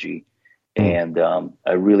the energy. And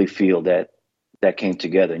I really feel that came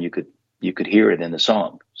together, and you could hear it in the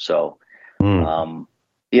song. So,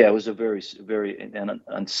 yeah, it was a very, very,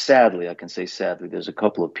 and sadly, I can say sadly, there's a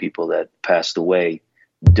couple of people that passed away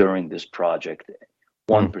during this project.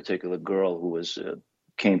 One particular girl who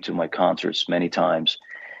came to my concerts many times,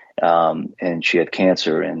 and she had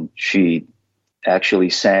cancer, and she actually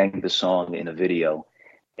sang the song in a video,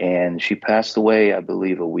 and she passed away, I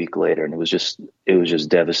believe, a week later, and it was just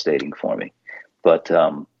devastating for me. But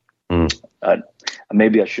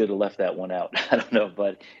maybe I should have left that one out. I don't know,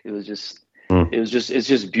 but it's just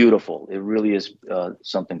beautiful. It really is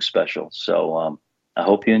something special. So I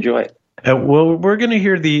hope you enjoy it. Well, we're going to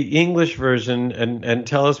hear the English version, and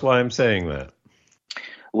tell us why I'm saying that.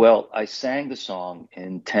 Well, I sang the song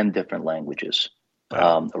in 10 different languages.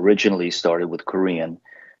 Wow. Originally started with Korean,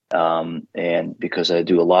 and because I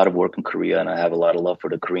do a lot of work in Korea and I have a lot of love for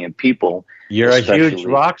the Korean people. You're a huge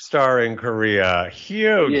rock star in Korea.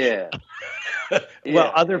 Huge. Yeah.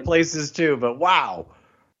 Well, other places too, but wow.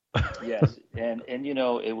 Yes, and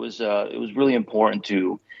it was really important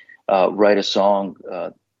to write a song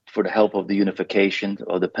for the help of the unification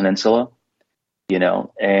of the peninsula,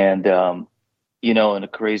 and in a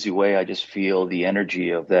crazy way, I just feel the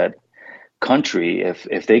energy of that country.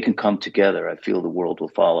 If they can come together, I feel the world will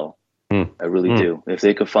follow. I really do. If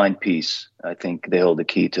they could find peace, I think they hold the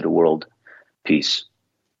key to the world peace.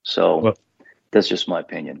 So that's just my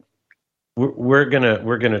opinion. We're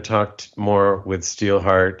gonna talk more with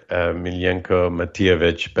SteelHeart, Miljenko,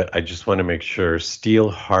 Matijevic, but I just want to make sure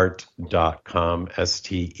SteelHeart.com,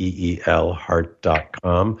 STEEL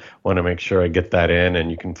heart.com. Want to make sure I get that in, and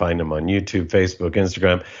you can find them on YouTube, Facebook,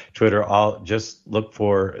 Instagram, Twitter. Just look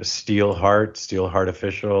for SteelHeart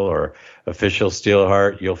Official, or Official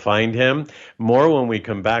SteelHeart. You'll find him. More when we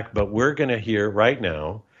come back, but we're gonna hear right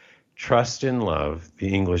now "Trust in Love,"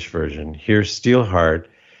 the English version. Here's SteelHeart,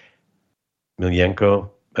 Miljenko,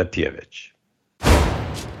 Matijevic.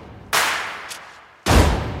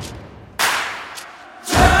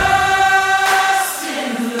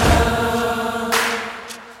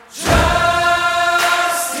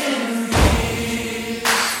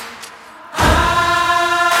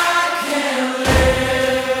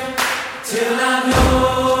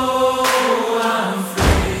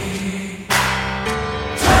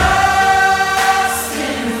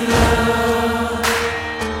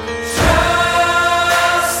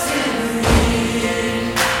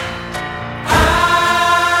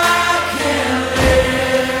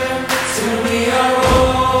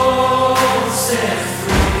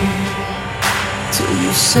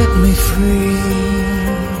 Set me free.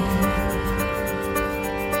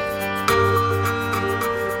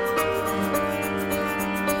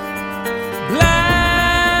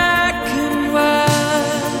 Black and white,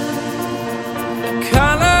 the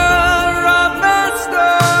color of my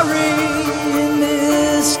story in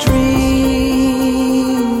this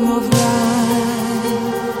dream of light.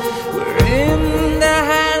 We're in the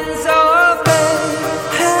hands of fate.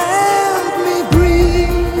 Help me breathe,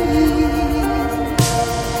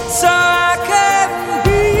 so I can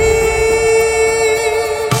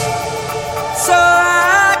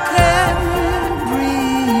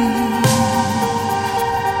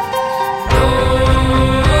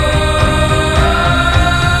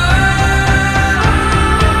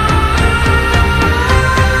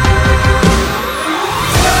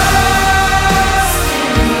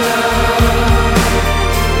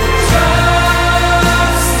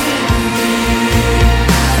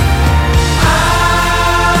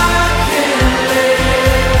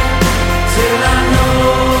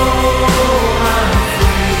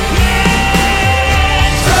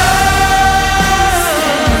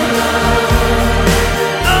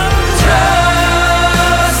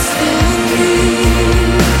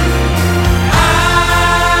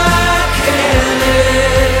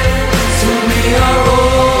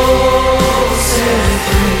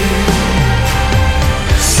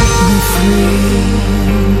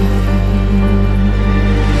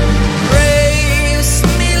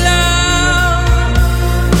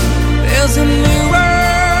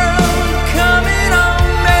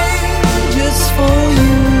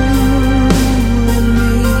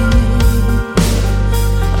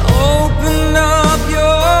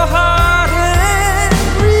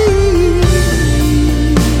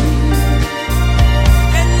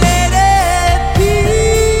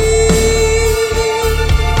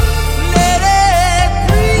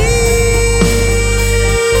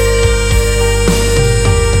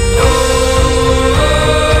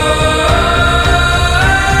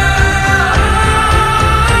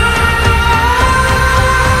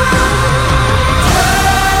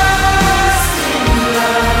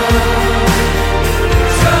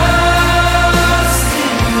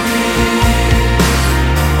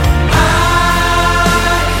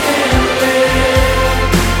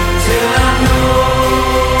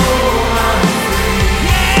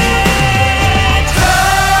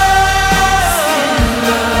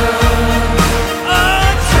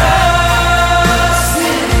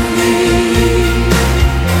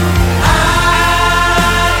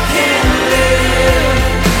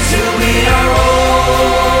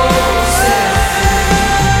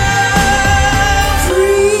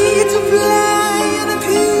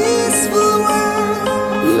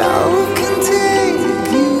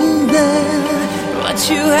but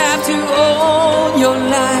you have to own your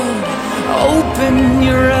light. Open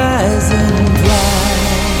your eyes and fly.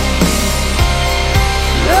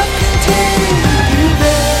 Love can take you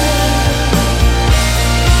there.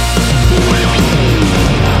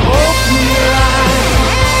 Open your eyes.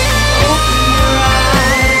 Open your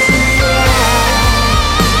eyes and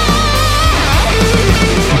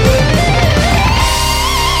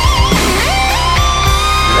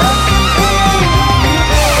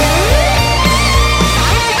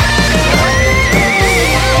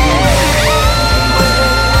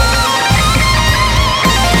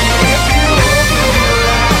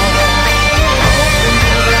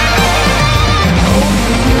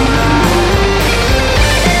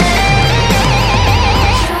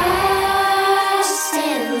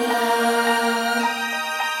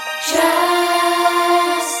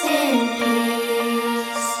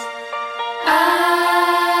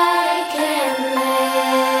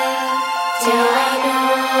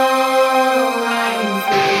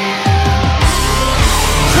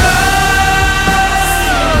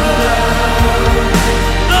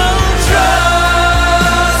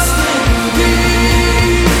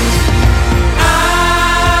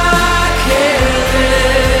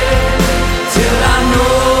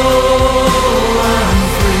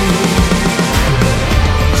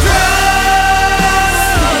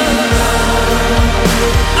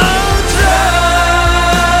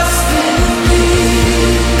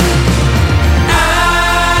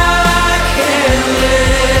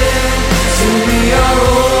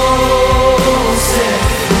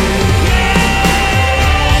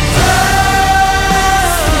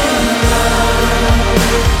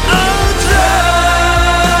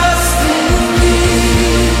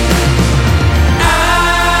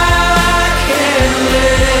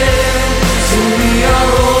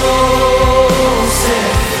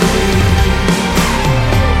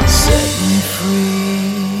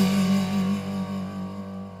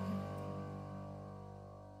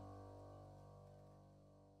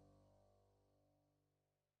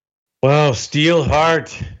Wow,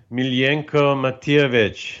 SteelHeart, Miljenko,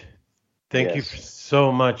 Matijevic. Thank you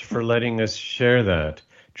so much for letting us share that.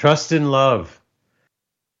 Trust in love.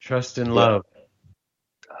 Trust in love.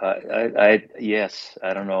 Yes,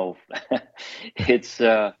 I don't know. It's,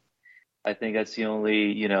 I think that's the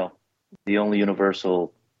only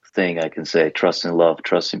universal thing I can say. Trust in love,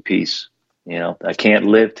 trust in peace. I can't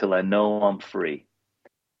live till I know I'm free.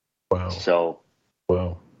 Wow. So,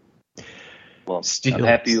 wow. Well, I'm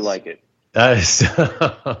happy you like it. I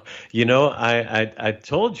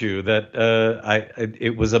told you that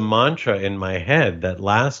it was a mantra in my head that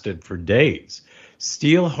lasted for days.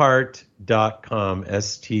 SteelHeart.com,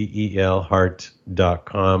 STEL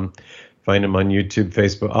heart.com. Find them on YouTube,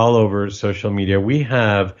 Facebook, all over social media. We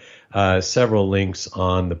have several links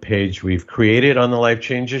on the page we've created on the Life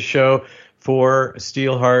Changes show for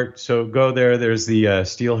SteelHeart. So go there. There's the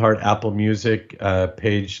SteelHeart Apple Music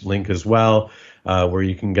page link as well, where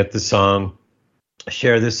you can get the song,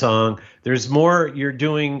 share the song. There's more you're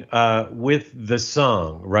doing with the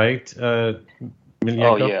song, right? Miljenko?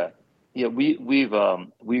 Oh yeah.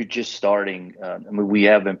 We're just starting. We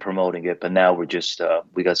have been promoting it, but now we're just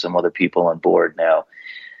we got some other people on board now,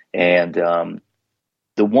 and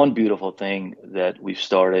the one beautiful thing that we've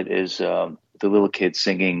started is the little kids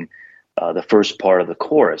singing the first part of the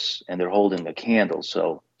chorus, and they're holding a candle.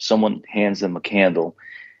 So someone hands them a candle,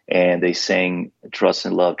 and they sing "Trust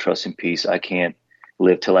in love, trust in peace. I can't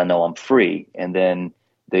live till I know I'm free." And then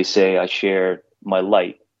they say, "I share my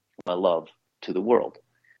light, my love to the world."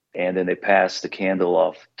 And then they pass the candle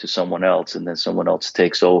off to someone else, and then someone else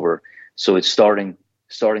takes over. So it's starting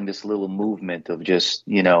this little movement of just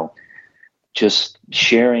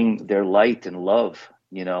sharing their light and love.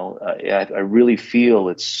 I really feel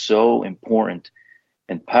it's so important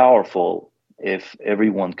and powerful if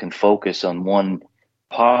everyone can focus on one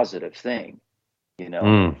positive thing,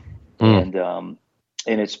 and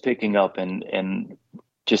it's picking up. And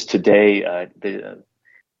just today,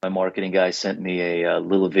 my marketing guy sent me a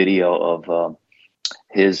little video of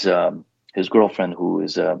his girlfriend, who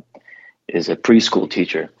is a preschool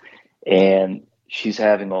teacher, and she's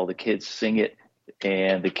having all the kids sing it,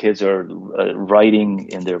 and the kids are writing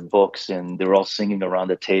in their books, and they're all singing around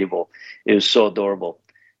the table. It was so adorable.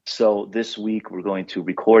 So this week we're going to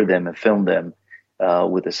record them and film them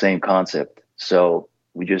with the same concept. So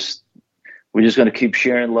we're just going to keep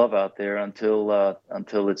sharing love out there until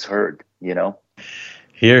it's heard.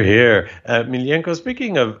 Hear, hear. Miljenko,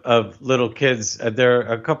 speaking of little kids, there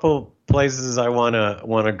are a couple places I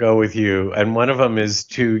wanna go with you, and one of them is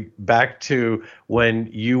back to when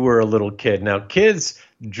you were a little kid. Now, kids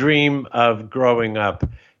dream of growing up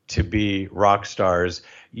to be rock stars.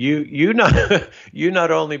 You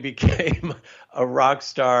not only became a rock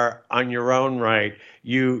star on your own right,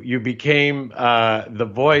 you became the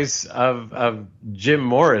voice of Jim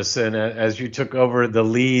Morrison as you took over the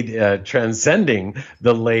lead, transcending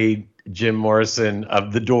the late Jim Morrison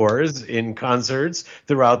of The Doors in concerts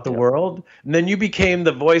throughout the world. And then you became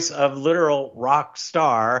the voice of literal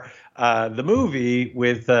Rockstar, the movie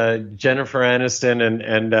with Jennifer Aniston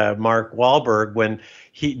and Mark Wahlberg, when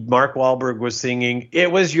Mark Wahlberg was singing,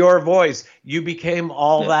 it was your voice. You became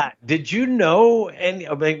all that. Did you know? And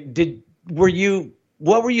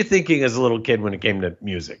what were you thinking as a little kid when it came to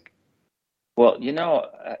music? Well,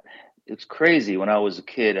 it's crazy. When I was a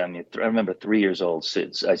kid, I remember 3 years old.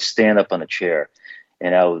 I stand up on a chair,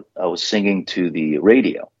 and I was singing to the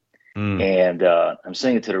radio, and I'm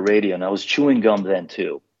singing to the radio, and I was chewing gum then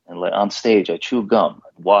too. And on stage, I chew gum.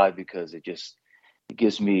 Why? Because it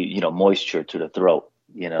gives me moisture to the throat,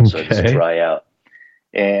 so it doesn't dry out.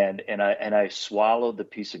 And I swallowed the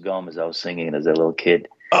piece of gum as I was singing as a little kid,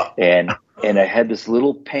 and I had this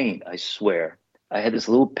little pain. I swear, I had this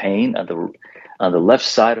little pain on the left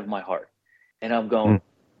side of my heart, and I'm going,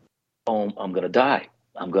 oh, I'm gonna die.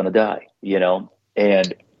 I'm gonna die.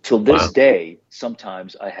 And till this day,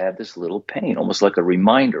 sometimes I have this little pain, almost like a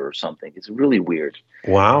reminder or something. It's really weird.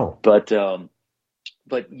 Wow. But I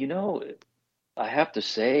have to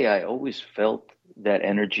say, I always felt that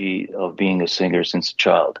energy of being a singer since a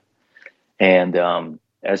child. And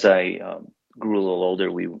as I grew a little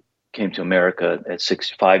older, we came to America at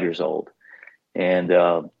 5 years old. And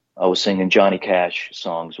I was singing Johnny Cash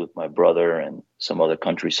songs with my brother and some other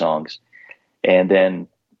country songs. And then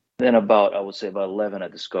about 11, I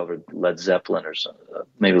discovered Led Zeppelin, or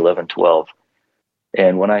maybe 11, 12.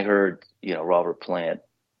 And when I heard, Robert Plant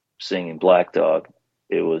singing Black Dog,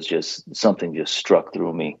 it was just something just struck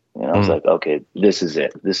through me. And I was like, okay, this is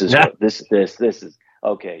it. This is this is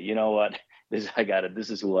okay. You know what? I got it. This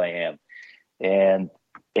is who I am. And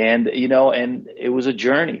it was a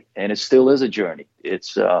journey, and it still is a journey.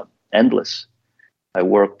 It's endless. I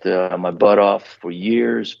worked my butt off for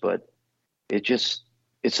years, but it's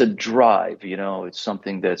a drive, it's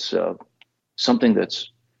something that's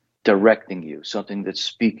directing you, something that's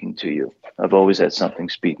speaking to you. I've always had something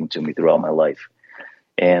speaking to me throughout my life.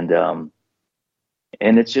 And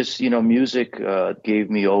it's just, music gave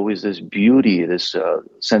me always this beauty, this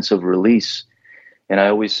sense of release. And I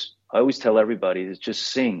always tell everybody to just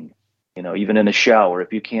sing, even in the shower.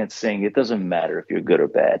 If you can't sing, it doesn't matter if you're good or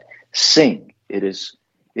bad. Sing. It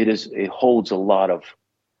holds a lot of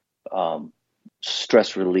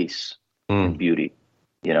stress release and beauty,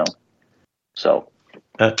 So,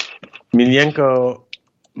 Miljenko,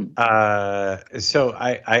 so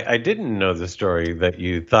I didn't know the story that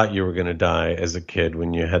you thought you were going to die as a kid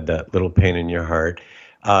when you had that little pain in your heart.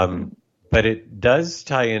 But it does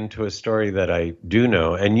tie into a story that I do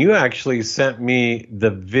know. And you actually sent me the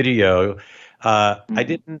video. I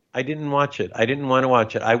didn't watch it. I didn't want to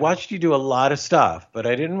watch it. I watched you do a lot of stuff, but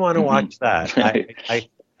I didn't want to watch that.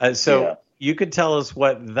 You could tell us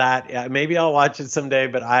what that, maybe I'll watch it someday,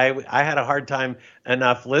 but I had a hard time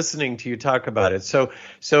enough listening to you talk about it. So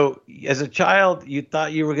as a child, you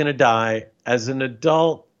thought you were going to die. As an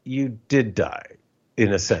adult, you did die,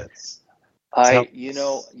 in a sense.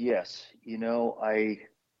 Yes.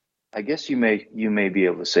 I guess you may be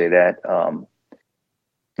able to say that.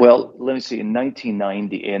 Well, let me see. In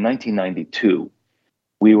 1992,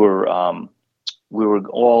 we were on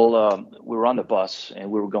the bus,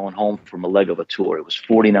 and we were going home from a leg of a tour. It was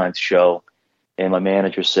 49th show, and my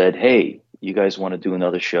manager said, "Hey, you guys want to do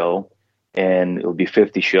another show? And it'll be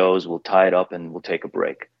 50 shows. We'll tie it up and we'll take a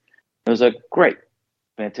break." I was like, "Great,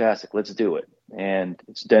 fantastic, let's do it." And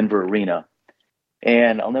it's Denver Arena,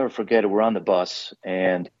 and I'll never forget it. We're on the bus,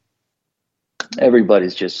 and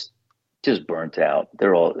everybody's just burnt out.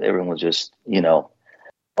 Everyone's just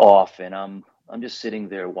off, and I'm just sitting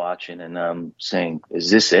there watching, and I'm saying, "Is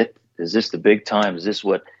this it? Is this the big time? Is this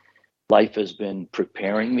what life has been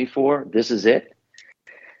preparing me for? This is it?"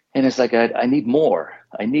 And it's like, I need more.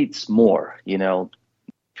 I need more,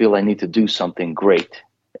 feel I need to do something great.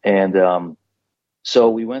 And so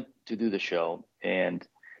we went to do the show, and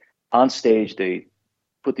on stage, they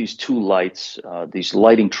put these two lights, these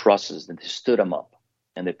lighting trusses, and they stood them up,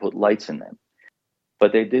 and they put lights in them.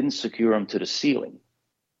 But they didn't secure them to the ceiling.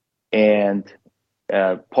 And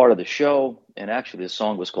part of the show, and actually the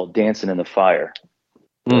song was called Dancing in the Fire,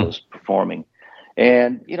 that I was performing.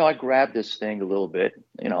 And, I grabbed this thing a little bit.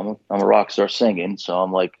 I'm a rock star singing, so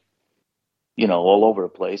I'm like, all over the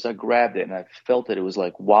place. I grabbed it, and I felt that it was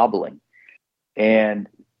like wobbling. And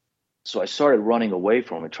So I started running away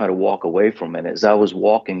from it, trying to walk away from it. And as I was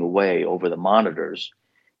walking away over the monitors,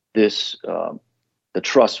 the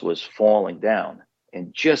truss was falling down.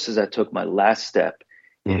 And just as I took my last step,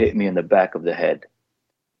 it hit me in the back of the head.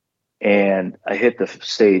 And I hit the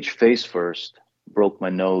stage face first, broke my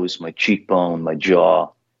nose, my cheekbone, my jaw,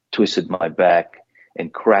 twisted my back,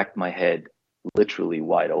 and cracked my head literally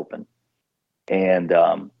wide open. And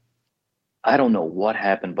I don't know what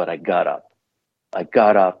happened, but I got up.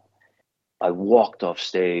 I walked off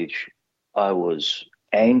stage. I was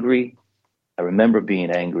angry. I remember being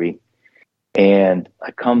angry. And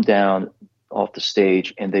I come down off the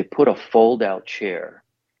stage, and they put a fold-out chair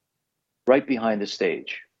right behind the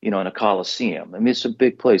stage, in a coliseum. I mean, it's a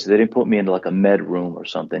big place. They didn't put me into like a med room or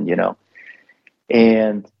something,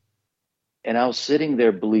 And I was sitting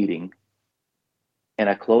there bleeding, and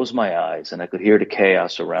I closed my eyes, and I could hear the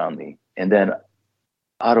chaos around me. And then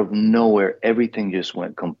out of nowhere, everything just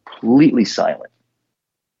went completely silent.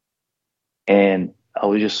 And I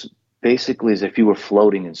was just basically as if you were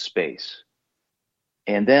floating in space.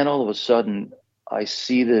 And then all of a sudden, I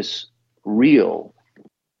see this reel,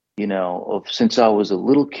 of since I was a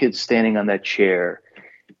little kid standing on that chair,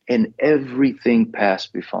 and everything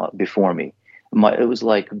passed before me. It was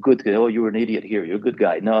like a good guy. Oh, you were an idiot here. You're a good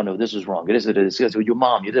guy. No, this is wrong. It is. Your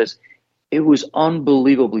mom, you this. It was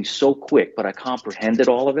unbelievably so quick, but I comprehended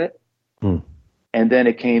all of it. And then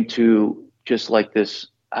it came to just like this,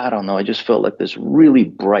 I don't know, I just felt like this really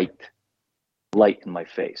bright light in my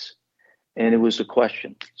face. And it was a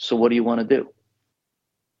question. So what do you want to do?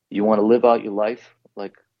 You want to live out your life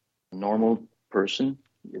like a normal person,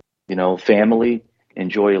 family,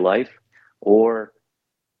 enjoy your life, or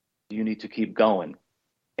do you need to keep going?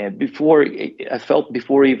 And before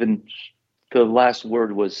even the last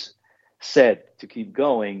word was said to keep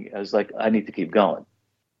going, I was like, I need to keep going.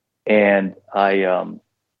 And and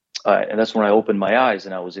that's when I opened my eyes,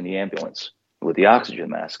 and I was in the ambulance with the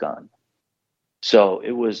oxygen mask on. So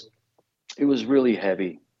it was really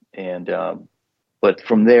heavy. And, but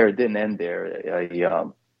from there, it didn't end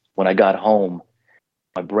there. When I got home,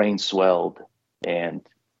 my brain swelled, and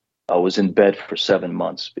I was in bed for 7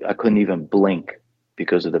 months. I couldn't even blink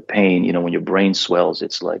because of the pain. When your brain swells,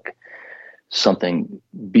 it's like something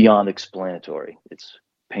beyond explanatory. It's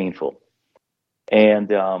painful. And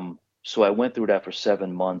so I went through that for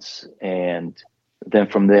 7 months. And then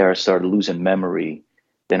from there, I started losing memory.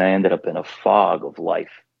 Then I ended up in a fog of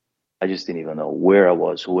life. I just didn't even know where I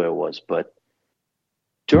was, who I was. But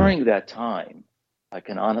during that time, I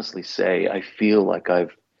can honestly say I feel like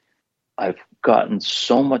I've gotten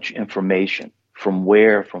so much information from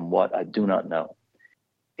what I do not know.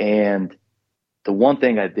 And the one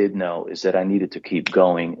thing I did know is that I needed to keep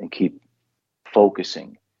going and keep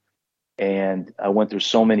focusing. And I went through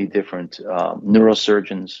so many different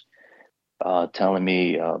neurosurgeons telling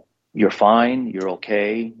me, you're fine, you're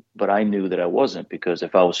okay. But I knew that I wasn't, because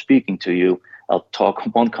if I was speaking to you, I'll talk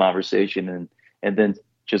one conversation and then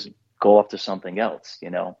just go off to something else,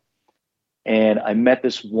 And I met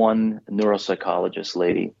this one neuropsychologist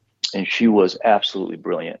lady, and she was absolutely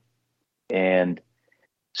brilliant, and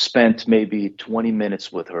spent maybe 20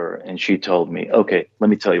 minutes with her. And she told me, okay, let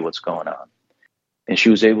me tell you what's going on. And she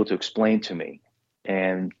was able to explain to me.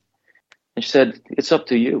 And she said, it's up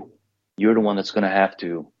to you. You're the one that's going to have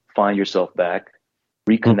to find yourself back,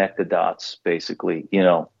 reconnect the dots, basically,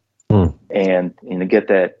 and get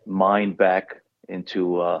that mind back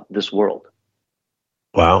into this world.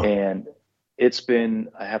 Wow. And it's been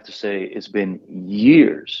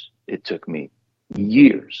years. It took me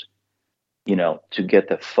years, to get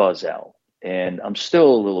the fuzz out. And I'm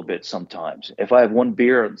still a little bit sometimes. If I have one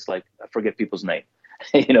beer, it's like I forget people's name.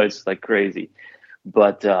 It's like crazy.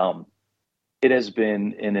 But it has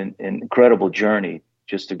been an incredible journey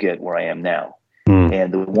just to get where I am now.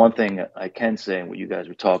 And the one thing I can say, and what you guys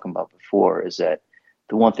were talking about before, is that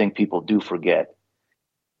the one thing people do forget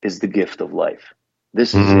is the gift of life.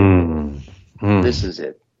 This is it. This is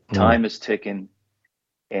it. Time is ticking,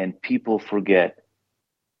 and people forget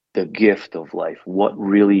the gift of life, what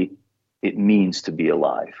really it means to be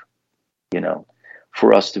alive.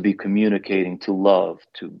 For us to be communicating, to love,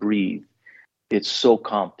 to breathe. It's so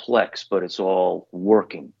complex, but it's all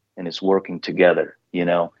working, and it's working together,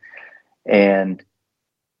 and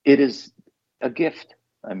it is a gift.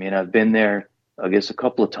 I mean, I've been there, I guess, a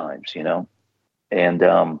couple of times, and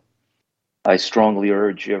I strongly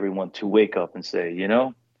urge everyone to wake up and say,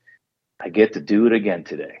 I get to do it again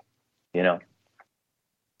today,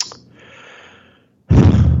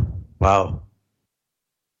 Wow.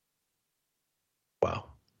 Wow.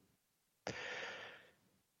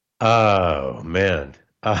 Oh, man.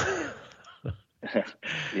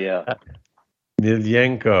 Yeah.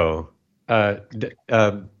 Miljenko,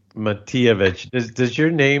 Matijevic. Does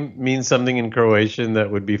your name mean something in Croatian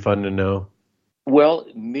that would be fun to know? Well,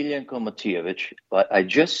 Miljenko Matijevic, but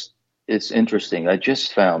it's interesting. I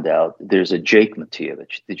just found out there's a Jake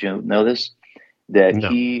Matijevic. Did you know this? That No.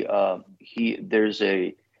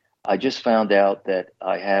 I just found out that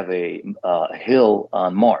I have a hill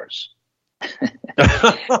on Mars.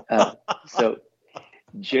 So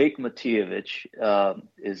Jake Matijevic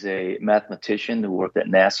is a mathematician who worked at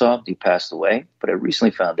NASA. He passed away, but I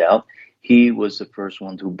recently found out he was the first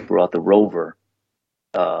one who brought the rover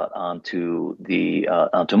onto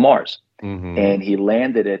Mars, and he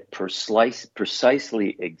landed it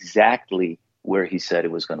precisely exactly where he said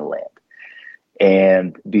it was going to land.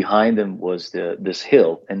 And behind him was this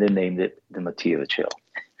hill, and they named it the Matijevic Hill.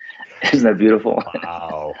 Isn't that beautiful?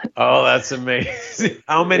 Wow! Oh, that's amazing.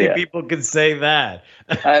 How many people can say that?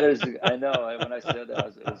 I know. When I said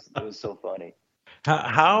that, it was so funny.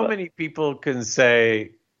 How many people can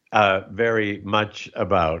say very much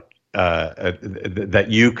about that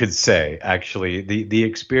you could say, actually, the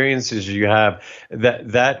experiences you have,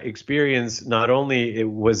 that experience, not only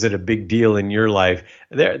was it a big deal in your life,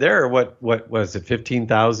 there are what was it,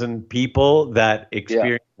 15,000 people that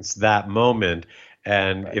experienced that moment.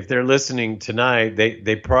 And if they're listening tonight,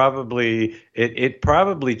 they probably, it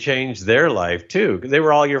probably changed their life too, because they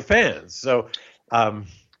were all your fans. So, that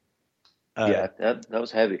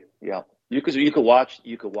was heavy. Yeah. You could watch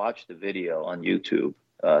the video on YouTube.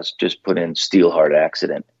 Just put in SteelHeart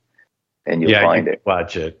accident, and you'll find it.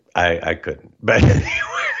 Watch it. I couldn't, but anyway.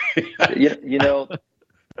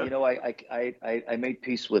 I made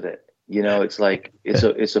peace with it. It's like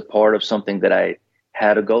it's a part of something that I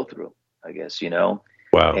had to go through, I guess.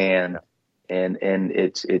 Wow. And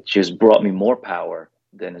it just brought me more power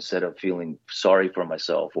than instead of feeling sorry for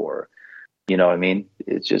myself, or it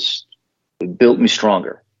built me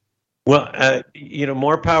stronger. Well,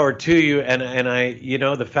 more power to you. And I,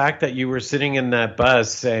 the fact that you were sitting in that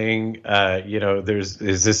bus saying,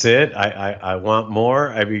 is this it? I want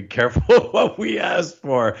more. I mean, careful what we asked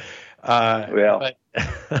for. But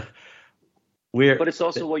it's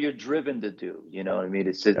also what you're driven to do. You know what I mean?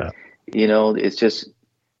 It's just,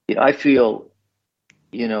 I feel,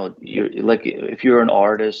 you're like, if you're an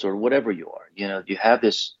artist or whatever you are, you have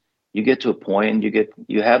this, you get to a point and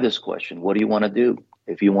you have this question: what do you want to do?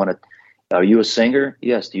 If you want to, are you a singer?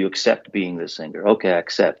 Yes. Do you accept being the singer? Okay, I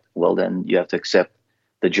accept. Well, then you have to accept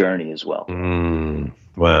the journey as well.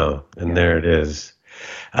 Wow. And there it is.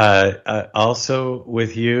 Also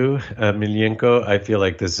with you, Miljenko, I feel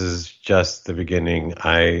like this is just the beginning.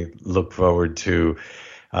 I look forward to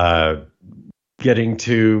getting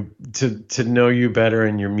to know you better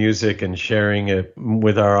and your music, and sharing it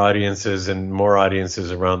with our audiences and more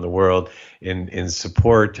audiences around the world in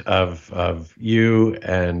support of you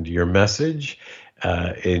and your message,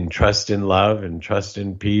 in trust in love and trust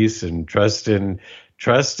in peace and trust in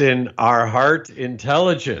our heart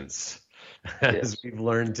intelligence, as we've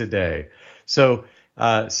learned today. So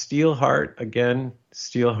SteelHeart, again,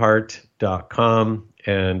 SteelHeart.com,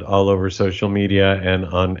 and all over social media and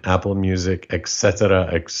on Apple Music,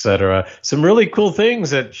 etc. Some really cool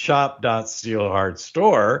things at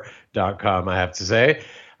shop.steelheartstore.com, I have to say.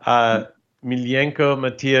 Miljenko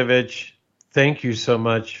Matijevic, thank you so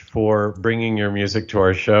much for bringing your music to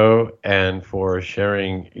our show and for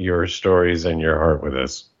sharing your stories and your heart with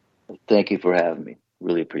us. Thank you for having me.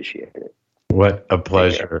 Really appreciate it. What a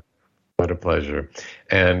pleasure. What a pleasure.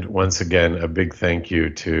 And once again, a big thank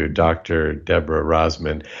you to Dr. Deborah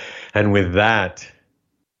Rozman. And with that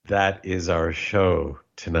is our show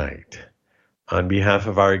tonight. On behalf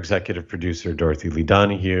of our executive producer, Dorothy Lee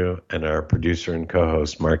Donahue, and our producer and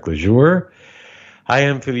co-host, Mark Lejour, I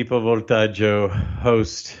am Filippo Voltaggio,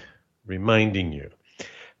 host, reminding you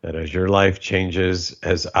that as your life changes,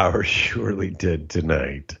 as ours surely did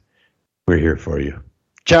tonight, we're here for you.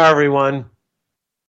 Ciao, everyone.